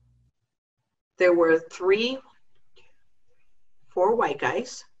 There were 4 white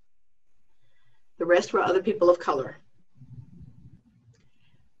guys. The rest were other people of color.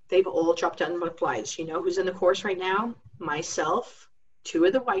 They've all dropped out and applied. You know who's in the course right now? Myself, 2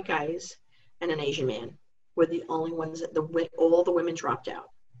 of the white guys, and an Asian man were the only ones that all the women dropped out.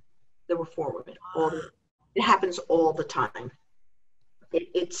 There were 4 women. It happens all the time.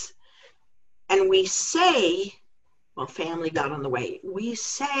 And we say, well, family got in the way. We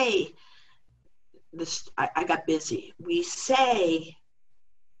say, I got busy. We say,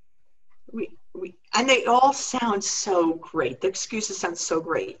 and they all sound so great. The excuses sound so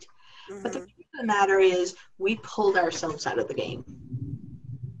great. Mm-hmm. But the truth of the matter is, we pulled ourselves out of the game.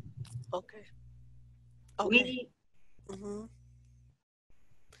 Okay. Mm-hmm.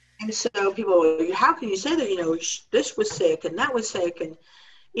 And so people, how can you say that? You know, this was sick and that was sick, and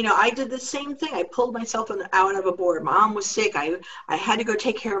you know, I did the same thing. I pulled myself out of a board. Mom was sick. I had to go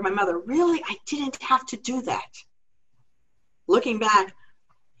take care of my mother. Really, I didn't have to do that. Looking back,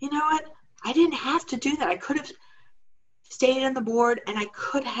 you know what? I didn't have to do that. I could have stayed on the board, and I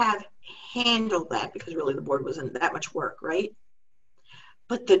could have handled that, because really the board wasn't that much work, right?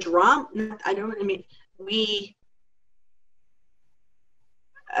 But the drama,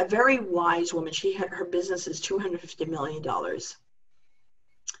 a very wise woman, her business is $250 million.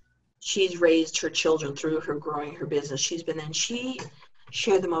 She's raised her children through her growing her business. She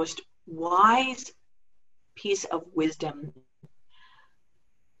shared the most wise piece of wisdom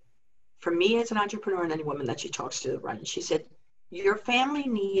for me as an entrepreneur and any woman that she talks to run. She said, your family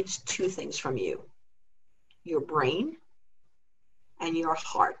needs 2 things from you: your brain and your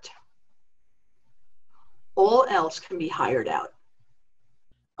heart. All else can be hired out.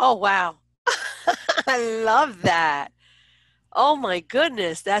 Oh, wow. I love that. Oh my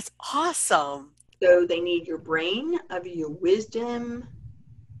goodness, that's awesome. So they need your brain, of your wisdom,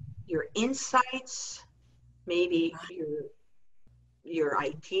 your insights, maybe your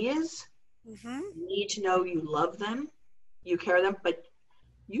ideas. Mm-hmm. You need to know you love them, you care them, but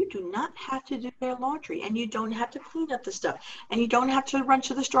you do not have to do their laundry, and you don't have to clean up the stuff, and you don't have to run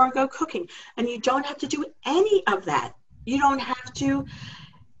to the store and go cooking, and you don't have to do any of that. You don't have to.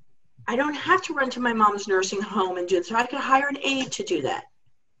 I don't have to run to my mom's nursing home and do it, so I could hire an aide to do that.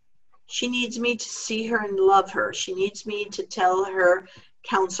 She needs me to see her and love her. She needs me to tell her,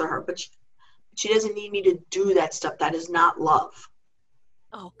 counsel her, but she doesn't need me to do that stuff. That is not love.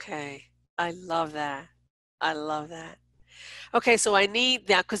 Okay. I love that. I love that. Okay, so I need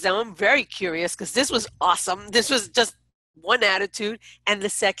that, because now I'm very curious, because this was awesome. This was just one attitude. And the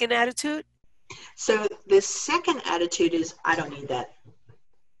second attitude? So the second attitude is, I don't need that.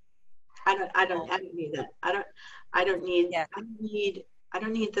 I don't need that. I don't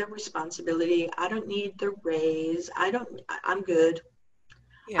need the responsibility. I don't need the raise. I'm good.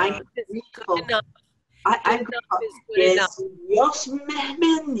 Yeah. I'm good enough. I'm good enough. Yes,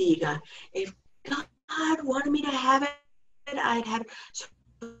 mendiga. If God wanted me to have it, I'd have it. So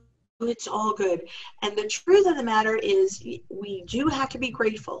it's all good. And the truth of the matter is, we do have to be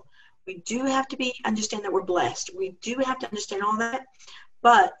grateful. We do have to understand that we're blessed. We do have to understand all that,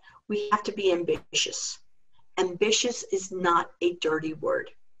 but we have to be ambitious. Ambitious is not a dirty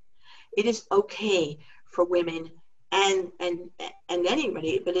word. It is okay for women and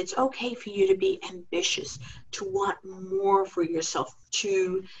anybody, but it's okay for you to be ambitious, to want more for yourself,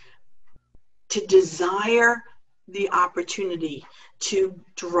 to desire the opportunity, to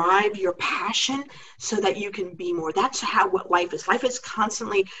drive your passion so that you can be more. That's what life is. Life is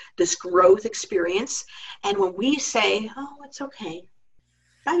constantly this growth experience. And when we say, oh, it's okay,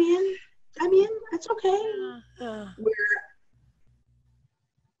 I mean, it's okay.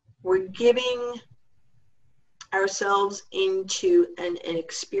 We're giving ourselves into an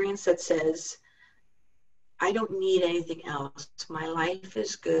experience that says, I don't need anything else. My life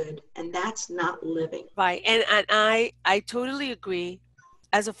is good. And that's not living. Right. And I totally agree.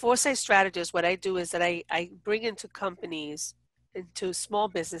 As a foresight strategist, what I do is that I bring into companies, into small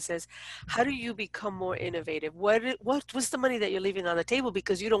businesses, how do you become more innovative? What's the money that you're leaving on the table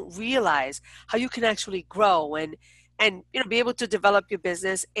because you don't realize how you can actually grow and be able to develop your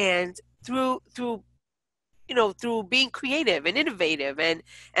business, and through through being creative and innovative and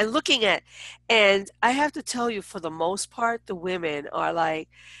looking at. And I have to tell you, for the most part, the women are like,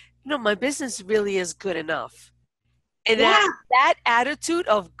 my business really is good enough. And Yeah. that attitude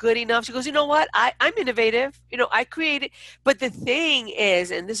of good enough, she goes, you know what? I'm innovative. I created. But the thing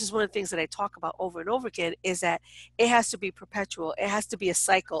is, and this is one of the things that I talk about over and over again, is that it has to be perpetual. It has to be a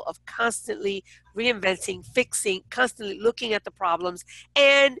cycle of constantly reinventing, fixing, constantly looking at the problems,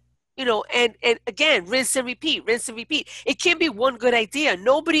 and and again, rinse and repeat, rinse and repeat. It can't be one good idea.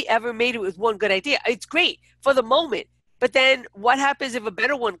 Nobody ever made it with one good idea. It's great for the moment, but then what happens if a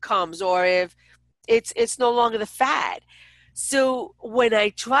better one comes, or if it's no longer the fad? So when I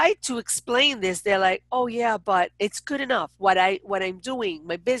try to explain this, they're like, "Oh yeah, but it's good enough. What I'm doing,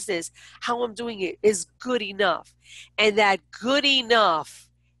 my business, how I'm doing it is good enough." And that good enough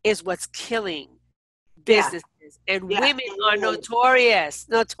is what's killing Yeah. businesses. And Yeah. women are notorious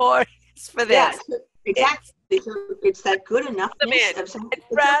for Yeah. this. Exactly. It's that good Come enoughness in. of saying I'd it's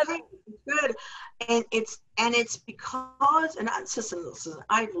rather, okay, it's good, and it's because, and listen,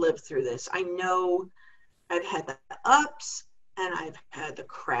 I've lived through this. I know I've had the ups and I've had the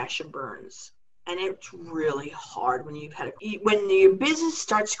crash and burns, and it's really hard when when your business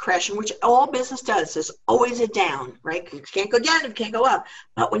starts crashing, which all business does. There's always a down, right? You can't go down, you can't go up.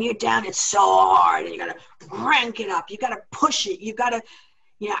 But when you're down, it's so hard, and you got to crank it up. You got to push it. You got to.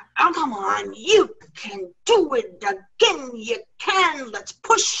 Yeah, oh, come on, you can do it again. You can. Let's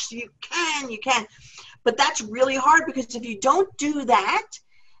push. You can. You can. But that's really hard, because if you don't do that,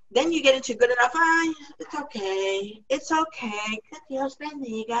 then you get into good enough. It's okay. It's okay.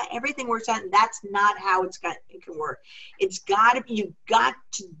 Everything works out. And that's not how it can work. It's got to be. You got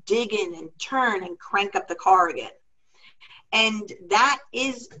to dig in and turn and crank up the car again. And that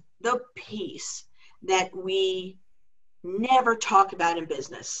is the piece that we never talk about in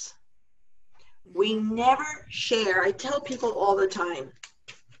business. We never share. I tell people all the time,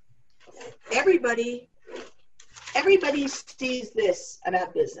 everybody sees this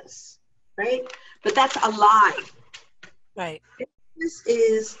about business, right? But that's a lie. right. This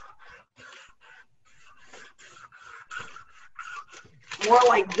is more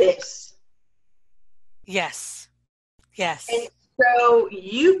like this. Yes. And so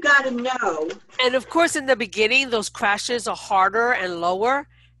you've got to know. And of course, in the beginning, those crashes are harder and lower,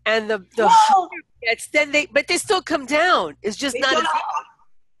 and the Well, it's but they still come down. It's just not as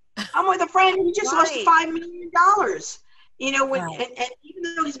I'm with a friend who just lost right. $5 million. And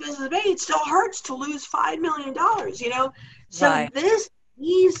even though his business is big, it still hurts to lose $5 million. So Right.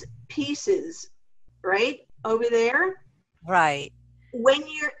 these pieces, right over there, Right. when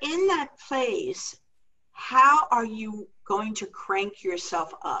you're in that place, how are you going to crank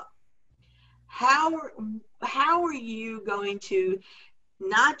yourself up? How are you going to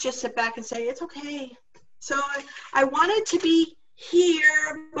not just sit back and say, it's okay? So I wanted to be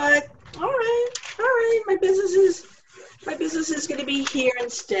here, but all right, my business is going to be here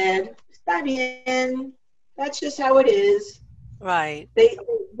instead. I mean, that's just how it is. Right. They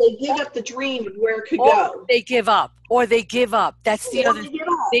give up the dream of where it could Or go. they give up. That's the other thing.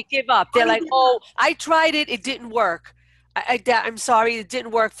 They give up. They're like, "Oh, I tried it. It didn't work. I'm sorry, it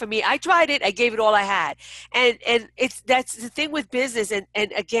didn't work for me. I tried it. I gave it all I had." And that's the thing with business. And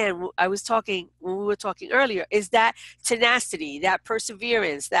again, I was talking when we were talking earlier, is that tenacity, that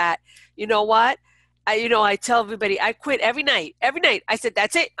perseverance, that, you know what? I tell everybody, I quit every night. Every night I said,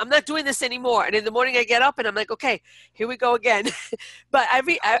 that's it. I'm not doing this anymore. And in the morning I get up and I'm like, okay, here we go again. But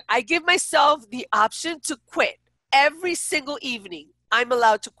I give myself the option to quit every single evening. I'm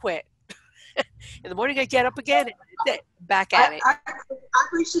allowed to quit. In the morning I get up again and back at it. I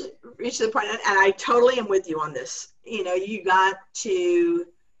reached the point, and I totally am with you on this. You got to,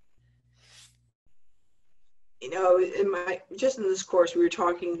 just in this course, we were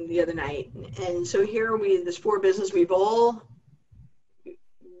talking the other night, and so here this Forbes business, we've all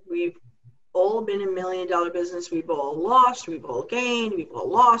been in $1 million business. We've all lost, we've all gained, we've all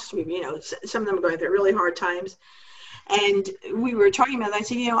lost. Some of them are going through really hard times. And we were talking about that. I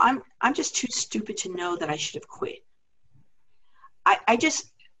said, I'm just too stupid to know that I should have quit.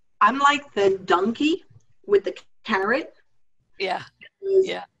 I'm like the donkey with the carrot. Yeah.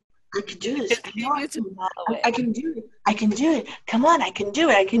 Yeah. I can do this. I know I Continue to can. follow I it. can do it. I can do it. Come on, I can do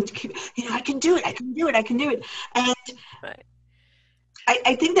it. I can, I can do it. I can do it. I can do it. And Right.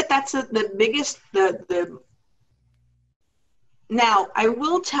 I think that that's the biggest, now I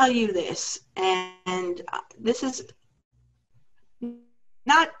will tell you this, and this is,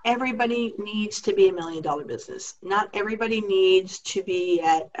 not everybody needs to be $1 million business. Not everybody needs to be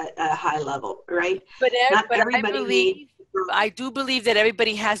at a high level, right? Not But everybody needs. I do believe that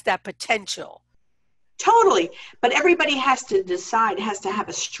everybody has that potential. Totally. But everybody has to decide, has to have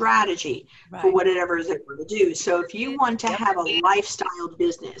a strategy for Right. whatever it is they're going to do. So if you want to Yep. have a lifestyle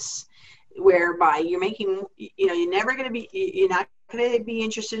business whereby you're making, you're never going to be, you're not going to be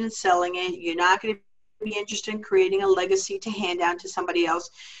interested in selling it. You're not going to be interested in creating a legacy to hand down to somebody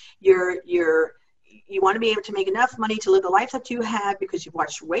else. You want to be able to make enough money to live the life that you have because you've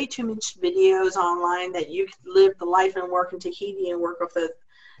watched way too much videos online that you can live the life and work in Tahiti and work off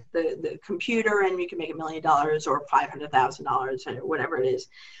the computer and you can make $1 million or $500,000 or whatever it is.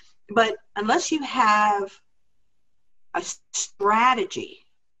 But unless you have a strategy,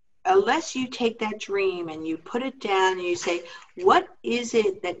 unless you take that dream and you put it down and you say, what is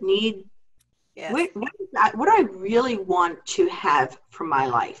it that Yes. what do I really want to have for my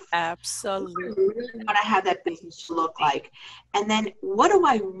life? Absolutely. What do I really want to have that business to look like? And then what do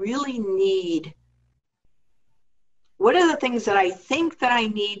I really need? What are the things that I think that I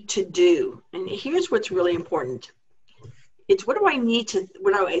need to do? And here's what's really important. It's what do I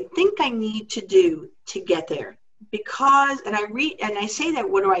think I need to do to get there? Because, and I say that,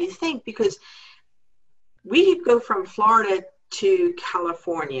 what do I think? Because we go from Florida to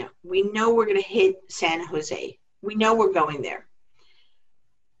California. We know we're going to hit San Jose. We know we're going there.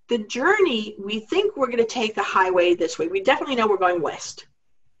 The journey, we think we're going to take the highway this way. We definitely know we're going west.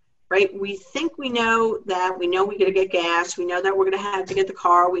 Right? We think we know we're going to get gas. We know that we're going to have to get the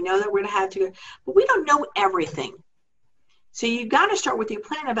car. We know that we're going to have to, but we don't know everything. So you've got to start with your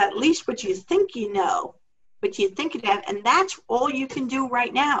plan about at least what you think you know, what you think you have, and that's all you can do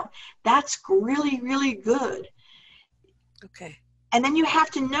right now. That's really, really good. Okay. And then you have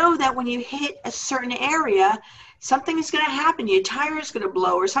to know that when you hit a certain area, something is going to happen. Your tire is going to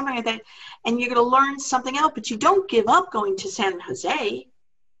blow or something like that, and you're going to learn something else, but you don't give up going to San Jose.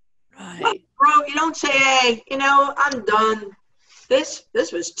 Right. Bro, you don't say, hey, I'm done. This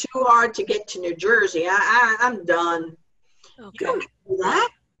was too hard to get to New Jersey. I'm done. Okay. You don't do that.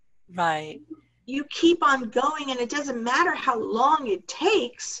 Right. You keep on going, and it doesn't matter how long it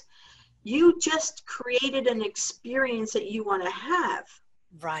takes. You just created an experience that you want to have.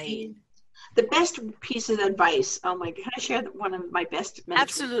 Right. And the best piece of advice. Oh my, can I share one of my best mentors?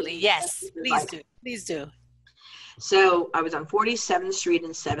 Absolutely. Yes. Please do. Please do. So I was on 47th Street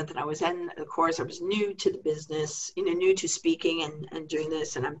and 7th, and I was of course, I was new to the business, new to speaking and doing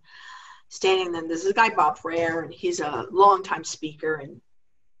this. And I'm standing there. There's a guy, Bob Frere, and he's a longtime speaker, and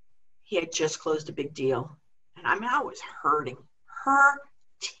he had just closed a big deal. And I was hurting.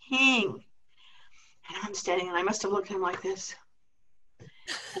 And I'm standing, and I must have looked at him like this.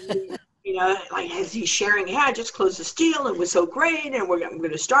 And, like as he's sharing, yeah, I just closed this deal. It was so great, and I'm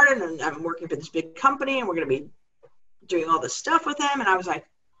going to start it, and I'm working for this big company, and we're going to be doing all this stuff with them. And I was like,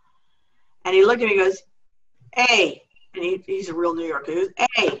 and he looked at me and goes, hey, and he's a real New Yorker. He goes,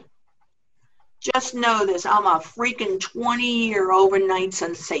 hey, just know this, I'm a freaking 20-year overnight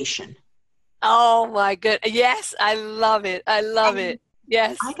sensation. Oh my goodness. Yes, I love it. I love it.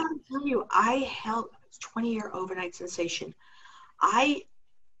 Yes. I got to tell you, I held 20-year overnight sensation.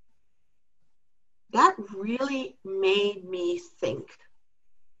 That really made me think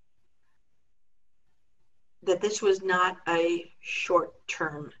that this was not a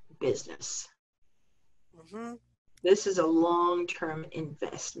short-term business. Mm-hmm. This is a long-term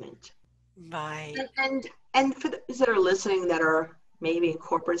investment. Right. And for those that are listening that are maybe in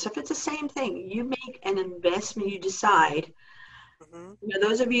corporate stuff, it's the same thing. You make an investment, you decide. Mm-hmm.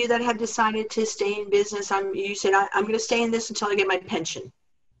 Those of you that have decided to stay in business, you said, I'm going to stay in this until I get my pension.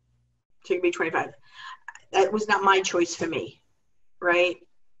 So you can be 25. That was not my choice for me, right?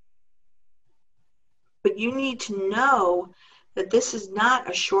 But you need to know that this is not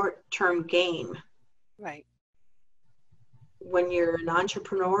a short-term game. Right. When you're an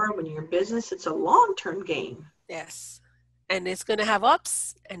entrepreneur, when you're in business, it's a long-term game. Yes. And it's going to have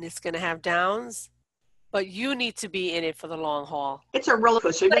ups and it's going to have downs, but you need to be in it for the long haul. It's a roller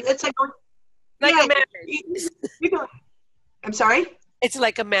coaster. It's like a marriage. I'm sorry? It's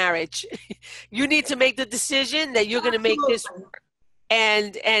like a marriage. You need to make the decision that you're going to make this work.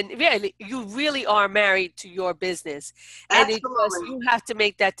 and really, you really are married to your business, and it just, Absolutely. you have to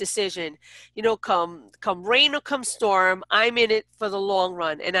make that decision. Come rain or come storm, I'm in it for the long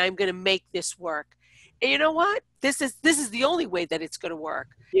run, and I'm going to make this work. And you know what? This is the only way that it's going to work.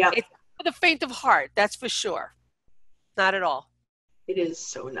 Yeah, It's for the faint of heart, that's for sure. Not at all. it is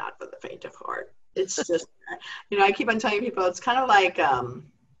so not for the faint of heart. It's just, I keep on telling people, it's kind of like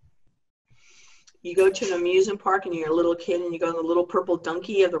you go to an amusement park and you're a little kid and you go on the little purple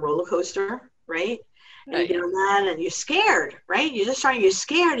donkey of the roller coaster, right? And you Right. get on that and you're scared, right? You're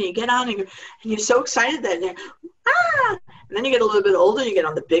scared and you get on and you're so excited that and then you get a little bit older, you get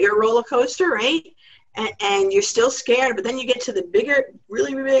on the bigger roller coaster, right? And you're still scared, but then you get to the bigger,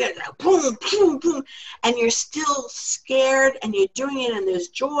 really, really big, boom, boom, boom, and you're still scared and you're doing it and there's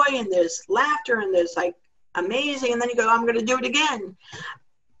joy and there's laughter and there's like amazing, and then you go, I'm going to do it again.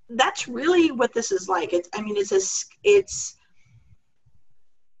 That's really what this is like.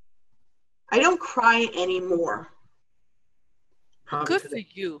 I don't cry anymore. Probably Good for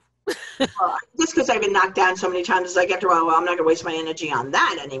you. just because I've been knocked down so many times. It's like after a while, well, I'm not going to waste my energy on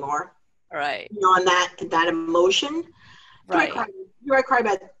that anymore. Right. On that emotion. Right. Do I cry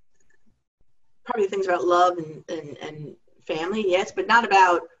about probably things about love and family? Yes, but not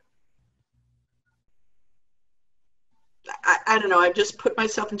about. I don't know. I've just put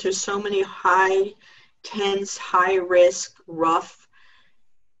myself into so many high, tense, high risk, rough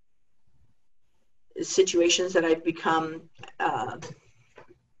situations that I've become. I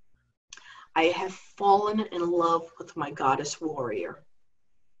have fallen in love with my goddess warrior.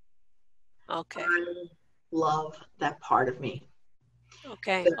 Okay. I love that part of me.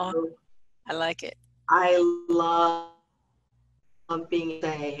 Okay. Oh, So I like it. I love being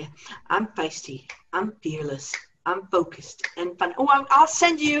say, I'm feisty, I'm fearless, I'm focused and fun. Oh, I'll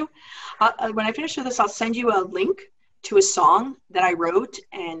send you, when I finish with this, I'll send you a link to a song that I wrote,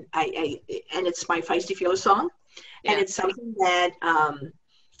 and and it's my feisty fearless song, and Yeah. it's something that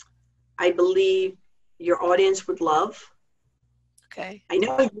I believe your audience would love. Okay. I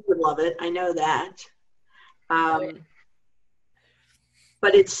know you would love it. I know that.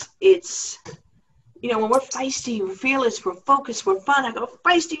 But it's when we're feisty, we're fearless, we're focused, we're fun. I go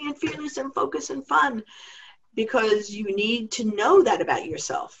feisty and fearless and focused and fun because you need to know that about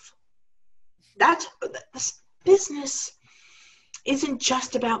yourself. This business isn't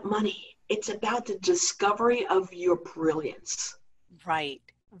just about money. It's about the discovery of your brilliance. Right.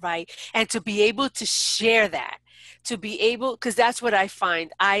 Right. And to be able to share that, because that's what I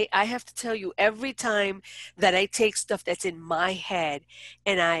find. I have to tell you, every time that I take stuff that's in my head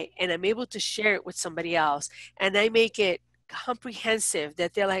and I'm able to share it with somebody else, and I make it comprehensive,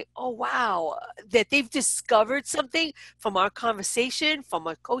 that they're like, oh wow, that they've discovered something from our conversation, from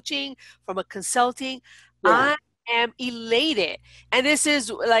our coaching, from a consulting. Yeah. I am elated. And this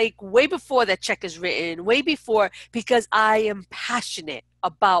is like way before that check is written, way before, because I am passionate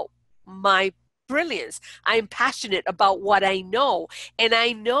about my brilliance. I'm passionate about what I know. And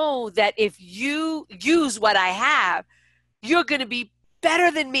I know that if you use what I have, you're going to be better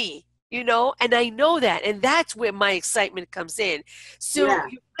than me, and I know that. And that's where my excitement comes in. So Yeah.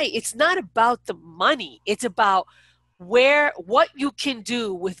 you're right. It's not about the money. It's about what you can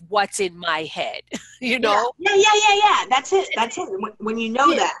do with what's in my head, you Yeah. know? Yeah. That's it. When you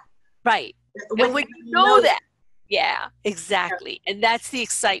know that. Right. And when you know that, yeah, exactly. And that's the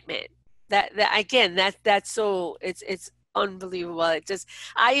excitement. That again, that's so it's unbelievable.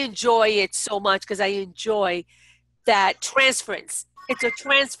 I enjoy it so much because I enjoy that transference. It's a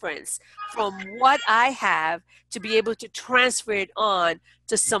transference from what I have to be able to transfer it on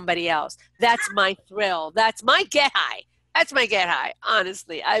to somebody else. That's my thrill. That's my get high. That's my get high.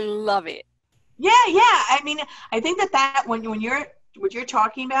 Honestly, I love it. Yeah. I mean, I think that when you're what you're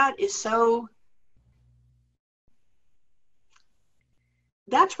talking about is so.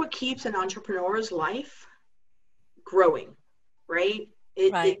 That's what keeps an entrepreneur's life growing, right?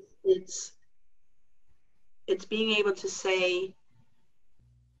 Right. It's being able to say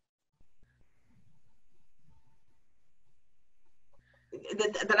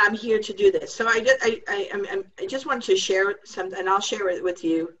that I'm here to do this. So I just wanted to share something, and I'll share it with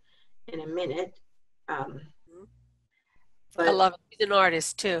you in a minute. I love it. He's an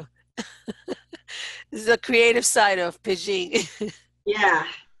artist too. This is a creative side of Pegine. Yeah.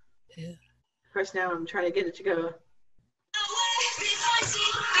 Yeah. Of course, now I'm trying to get it to go.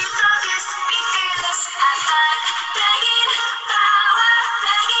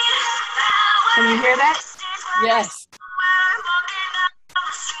 Can you hear that? Yes.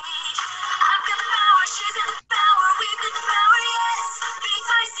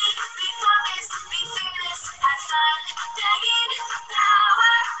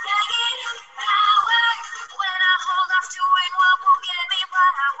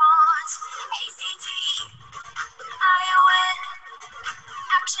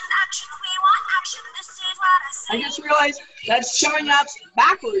 I just realized that's showing up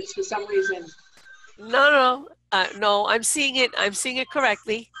backwards for some reason. No, no, I'm seeing it. I'm seeing it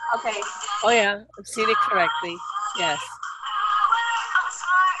correctly. Okay. Oh yeah, I'm seeing it correctly. Yes.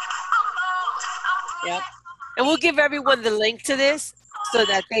 Yep. And we'll give everyone the link to this so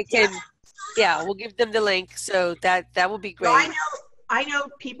that they can. Yeah, we'll give them the link. So that will be great. Well, I know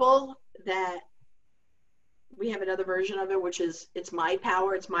people that we have another version of it, which is it's my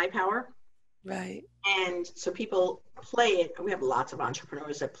power. It's my power. Right. And so people play it. We have lots of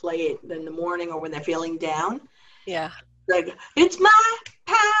entrepreneurs that play it in the morning or when they're feeling down. Yeah. Like, it's my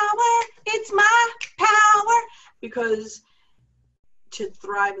power. It's my power. Because to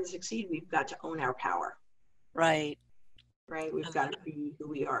thrive and succeed, we've got to own our power. Right. Right. We've got to be who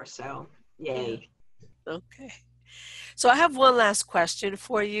we are. So, yay. Yeah. Okay. So I have one last question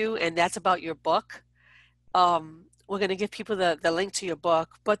for you, and that's about your book. We're going to give people the link to your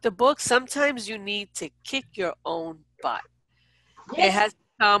book, but the book, sometimes you need to kick your own butt. Yes. It has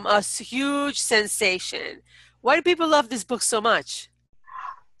become a huge sensation. Why do people love this book so much?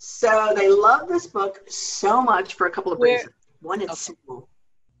 So they love this book so much for a couple of reasons. One, it's simple.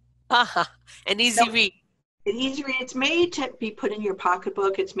 An easy read. An easy read. It's made to be put in your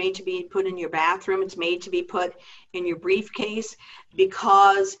pocketbook. It's made to be put in your bathroom. It's made to be put in your briefcase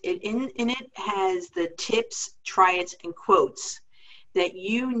because in it has the tips, try-its, and quotes that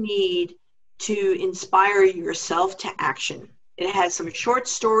you need to inspire yourself to action. It has some short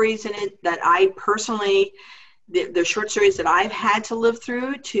stories in it that I personally, the short stories that I've had to live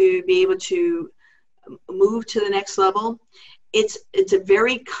through to be able to move to the next level. It's a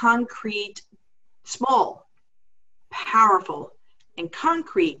very concrete, small, powerful, and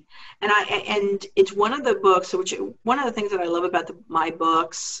concrete, and it's one of the books. Which one of the things that I love about my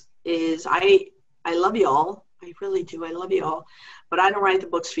books is I love you all. I really do. I love you all, but I don't write the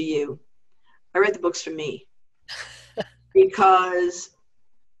books for you. I write the books for me because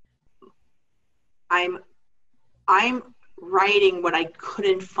I'm writing what I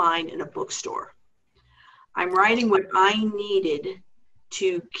couldn't find in a bookstore. I'm writing what I needed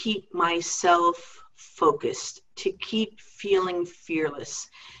to keep myself focused, to keep feeling fearless,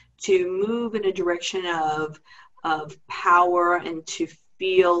 to move in a direction of power and to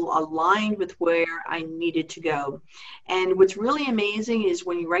feel aligned with where I needed to go. And what's really amazing is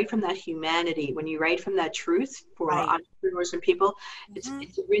when you write from that humanity, when you write from that truth for entrepreneurs and people, it's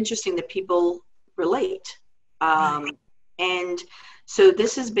interesting that people relate. And so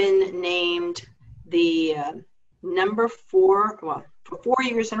this has been named the number 4, well, for 4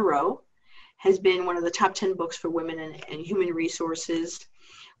 years in a row, has been one of the top 10 books for women and human resources.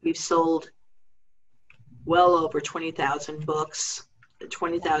 We've sold well over 20,000 books,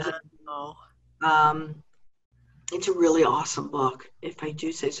 20,000. It's a really awesome book, if I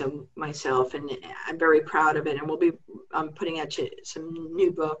do say so myself, and I'm very proud of it. And we'll be putting out some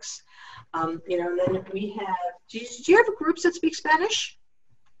new books. And then we have, do you have groups that speak Spanish?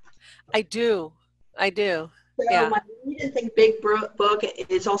 I do. So my Read and Think Big book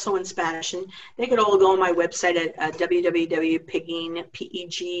is also in Spanish, and they could all go on my website at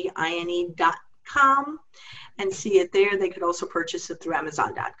www.pegine.com and see it there. They could also purchase it through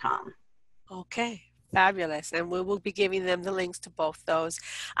Amazon.com. Okay, fabulous. And we will be giving them the links to both those.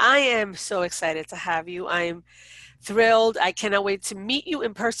 I am so excited to have you. I'm thrilled. I cannot wait to meet you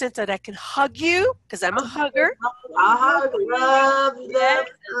in person so that I can hug you, because I'm a hugger. Love.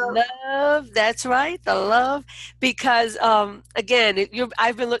 That's right, the love. Because again,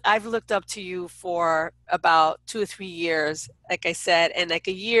 I've looked up to you for about 2 or 3 years, like I said, and like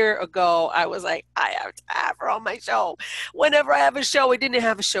a year ago, I was like, I have to have her on my show. Whenever I have a show, we didn't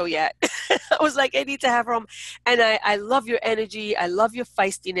have a show yet. I was like, I need to have her on, and I love your energy. I love your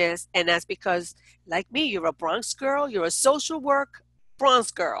feistiness, and that's because, like me, you're a Bronx girl. You're a social work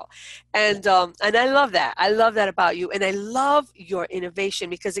Bronx girl, and I love that. I love that about you, and I love your innovation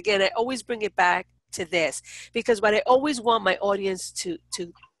because, again, I always bring it back to this because what I always want my audience to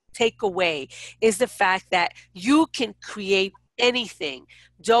take away is the fact that you can create anything.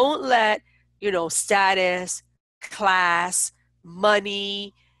 Don't let status, class,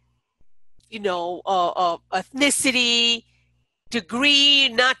 money, ethnicity, degree,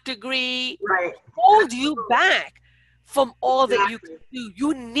 not degree, hold you back from all that you can do.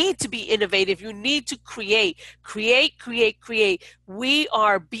 You need to be innovative. You need to create. We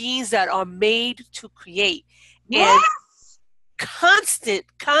are beings that are made to create. And constant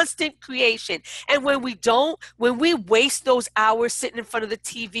creation. And when we waste those hours sitting in front of the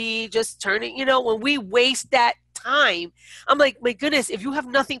TV, just turning, when we waste that time, I'm like, my goodness, if you have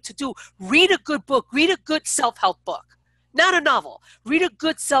nothing to do, read a good book, read a good self-help book. not a novel. Read a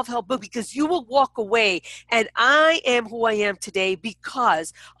good self-help book, because you will walk away, and I am who I am today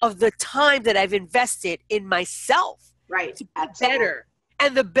because of the time that I've invested in myself Right. to be Absolutely. better.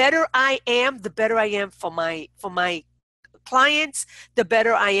 And the better I am, the better I am for my clients, the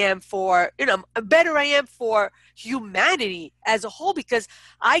better I am for, better I am for humanity as a whole, because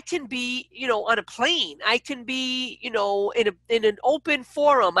I can be, on a plane, I can be, in an open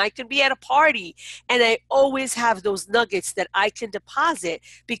forum, I can be at a party, and I always have those nuggets that I can deposit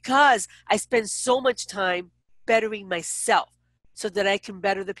because I spend so much time bettering myself so that I can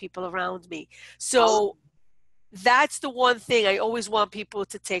better the people around me. So that's the one thing I always want people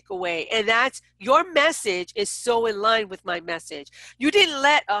to take away. And that's, your message is so in line with my message. You didn't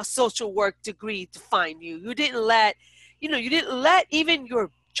let a social work degree define you. You didn't let even your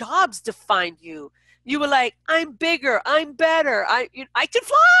jobs define you. You were like, I'm bigger, I'm better, I can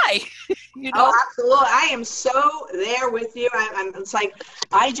fly. Oh, absolutely. I am so there with you. It's like,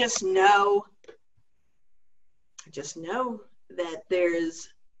 I just know that there's,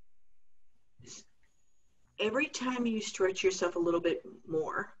 every time you stretch yourself a little bit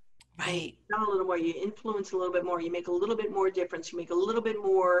more, Right. Not a little more, you influence a little bit more, you make a little bit more difference, you make a little bit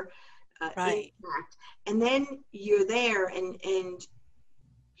more Right. impact, and then you're there, and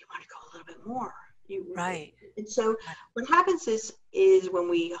you want to go a little bit more. Right. And so what happens is when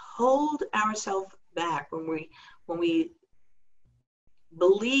we hold ourselves back, when we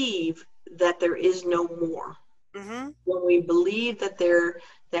believe that there is no more, when we believe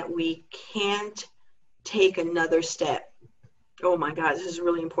that we can't take another step. Oh my God, this is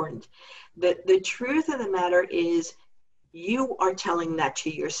really important. The truth of the matter is, you are telling that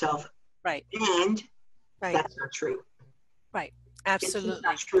to yourself. Right. And Right. that's not true. Right. Absolutely. It's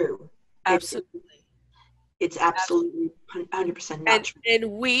not true. Absolutely. It's absolutely 100% not true.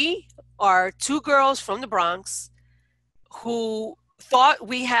 And we are two girls from the Bronx who thought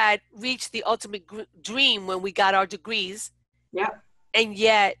we had reached the ultimate dream when we got our degrees. Yep. And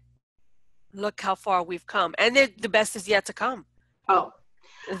yet, look how far we've come. And the best is yet to come. Oh.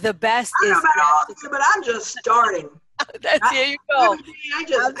 The best I don't is know about all of you, but I'm just starting. Here you go. I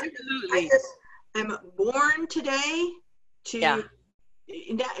just am born today to,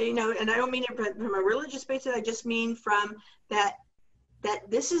 and I don't mean it from a religious basis. I just mean from that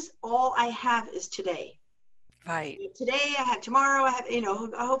this is all I have is today. Right. Today I have, tomorrow I have,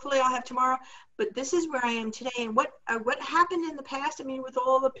 hopefully I'll have tomorrow, but this is where I am today. And what happened in the past, I mean, with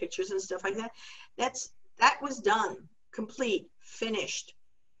all the pictures and stuff like that, that was done, complete, finished,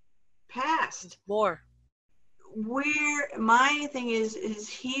 past. More. Where my thing is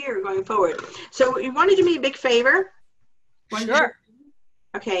here going forward. So you want to do me a big favor? Sure.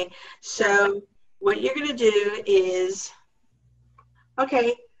 Okay. So what you're going to do is,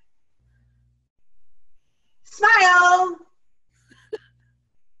 okay, smile.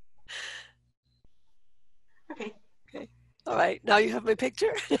 Okay. All right. Now you have my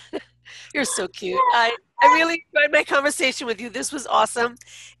picture. You're so cute. I really enjoyed my conversation with you. This was awesome.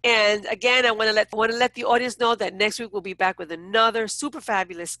 And again, I want to let the audience know that next week we'll be back with another super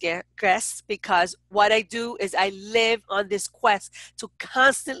fabulous guest, because what I do is I live on this quest to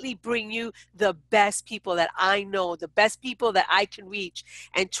constantly bring you the best people that I know, the best people that I can reach.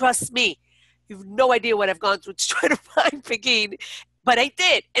 And trust me, you have no idea what I've gone through to try to find Pegine. But I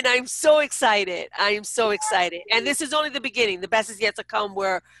did, and I'm so excited. I am so excited. And this is only the beginning. The best is yet to come.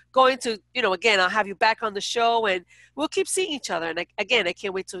 We're going to, again, I'll have you back on the show, and we'll keep seeing each other. And again, I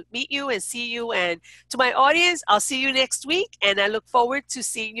can't wait to meet you and see you. And to my audience, I'll see you next week, and I look forward to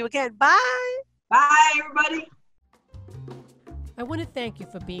seeing you again. Bye. Bye, everybody. I want to thank you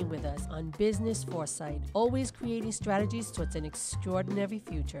for being with us on Business Foresight, always creating strategies towards an extraordinary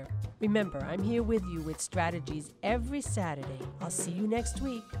future. Remember, I'm here with you with strategies every Saturday. I'll see you next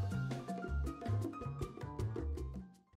week.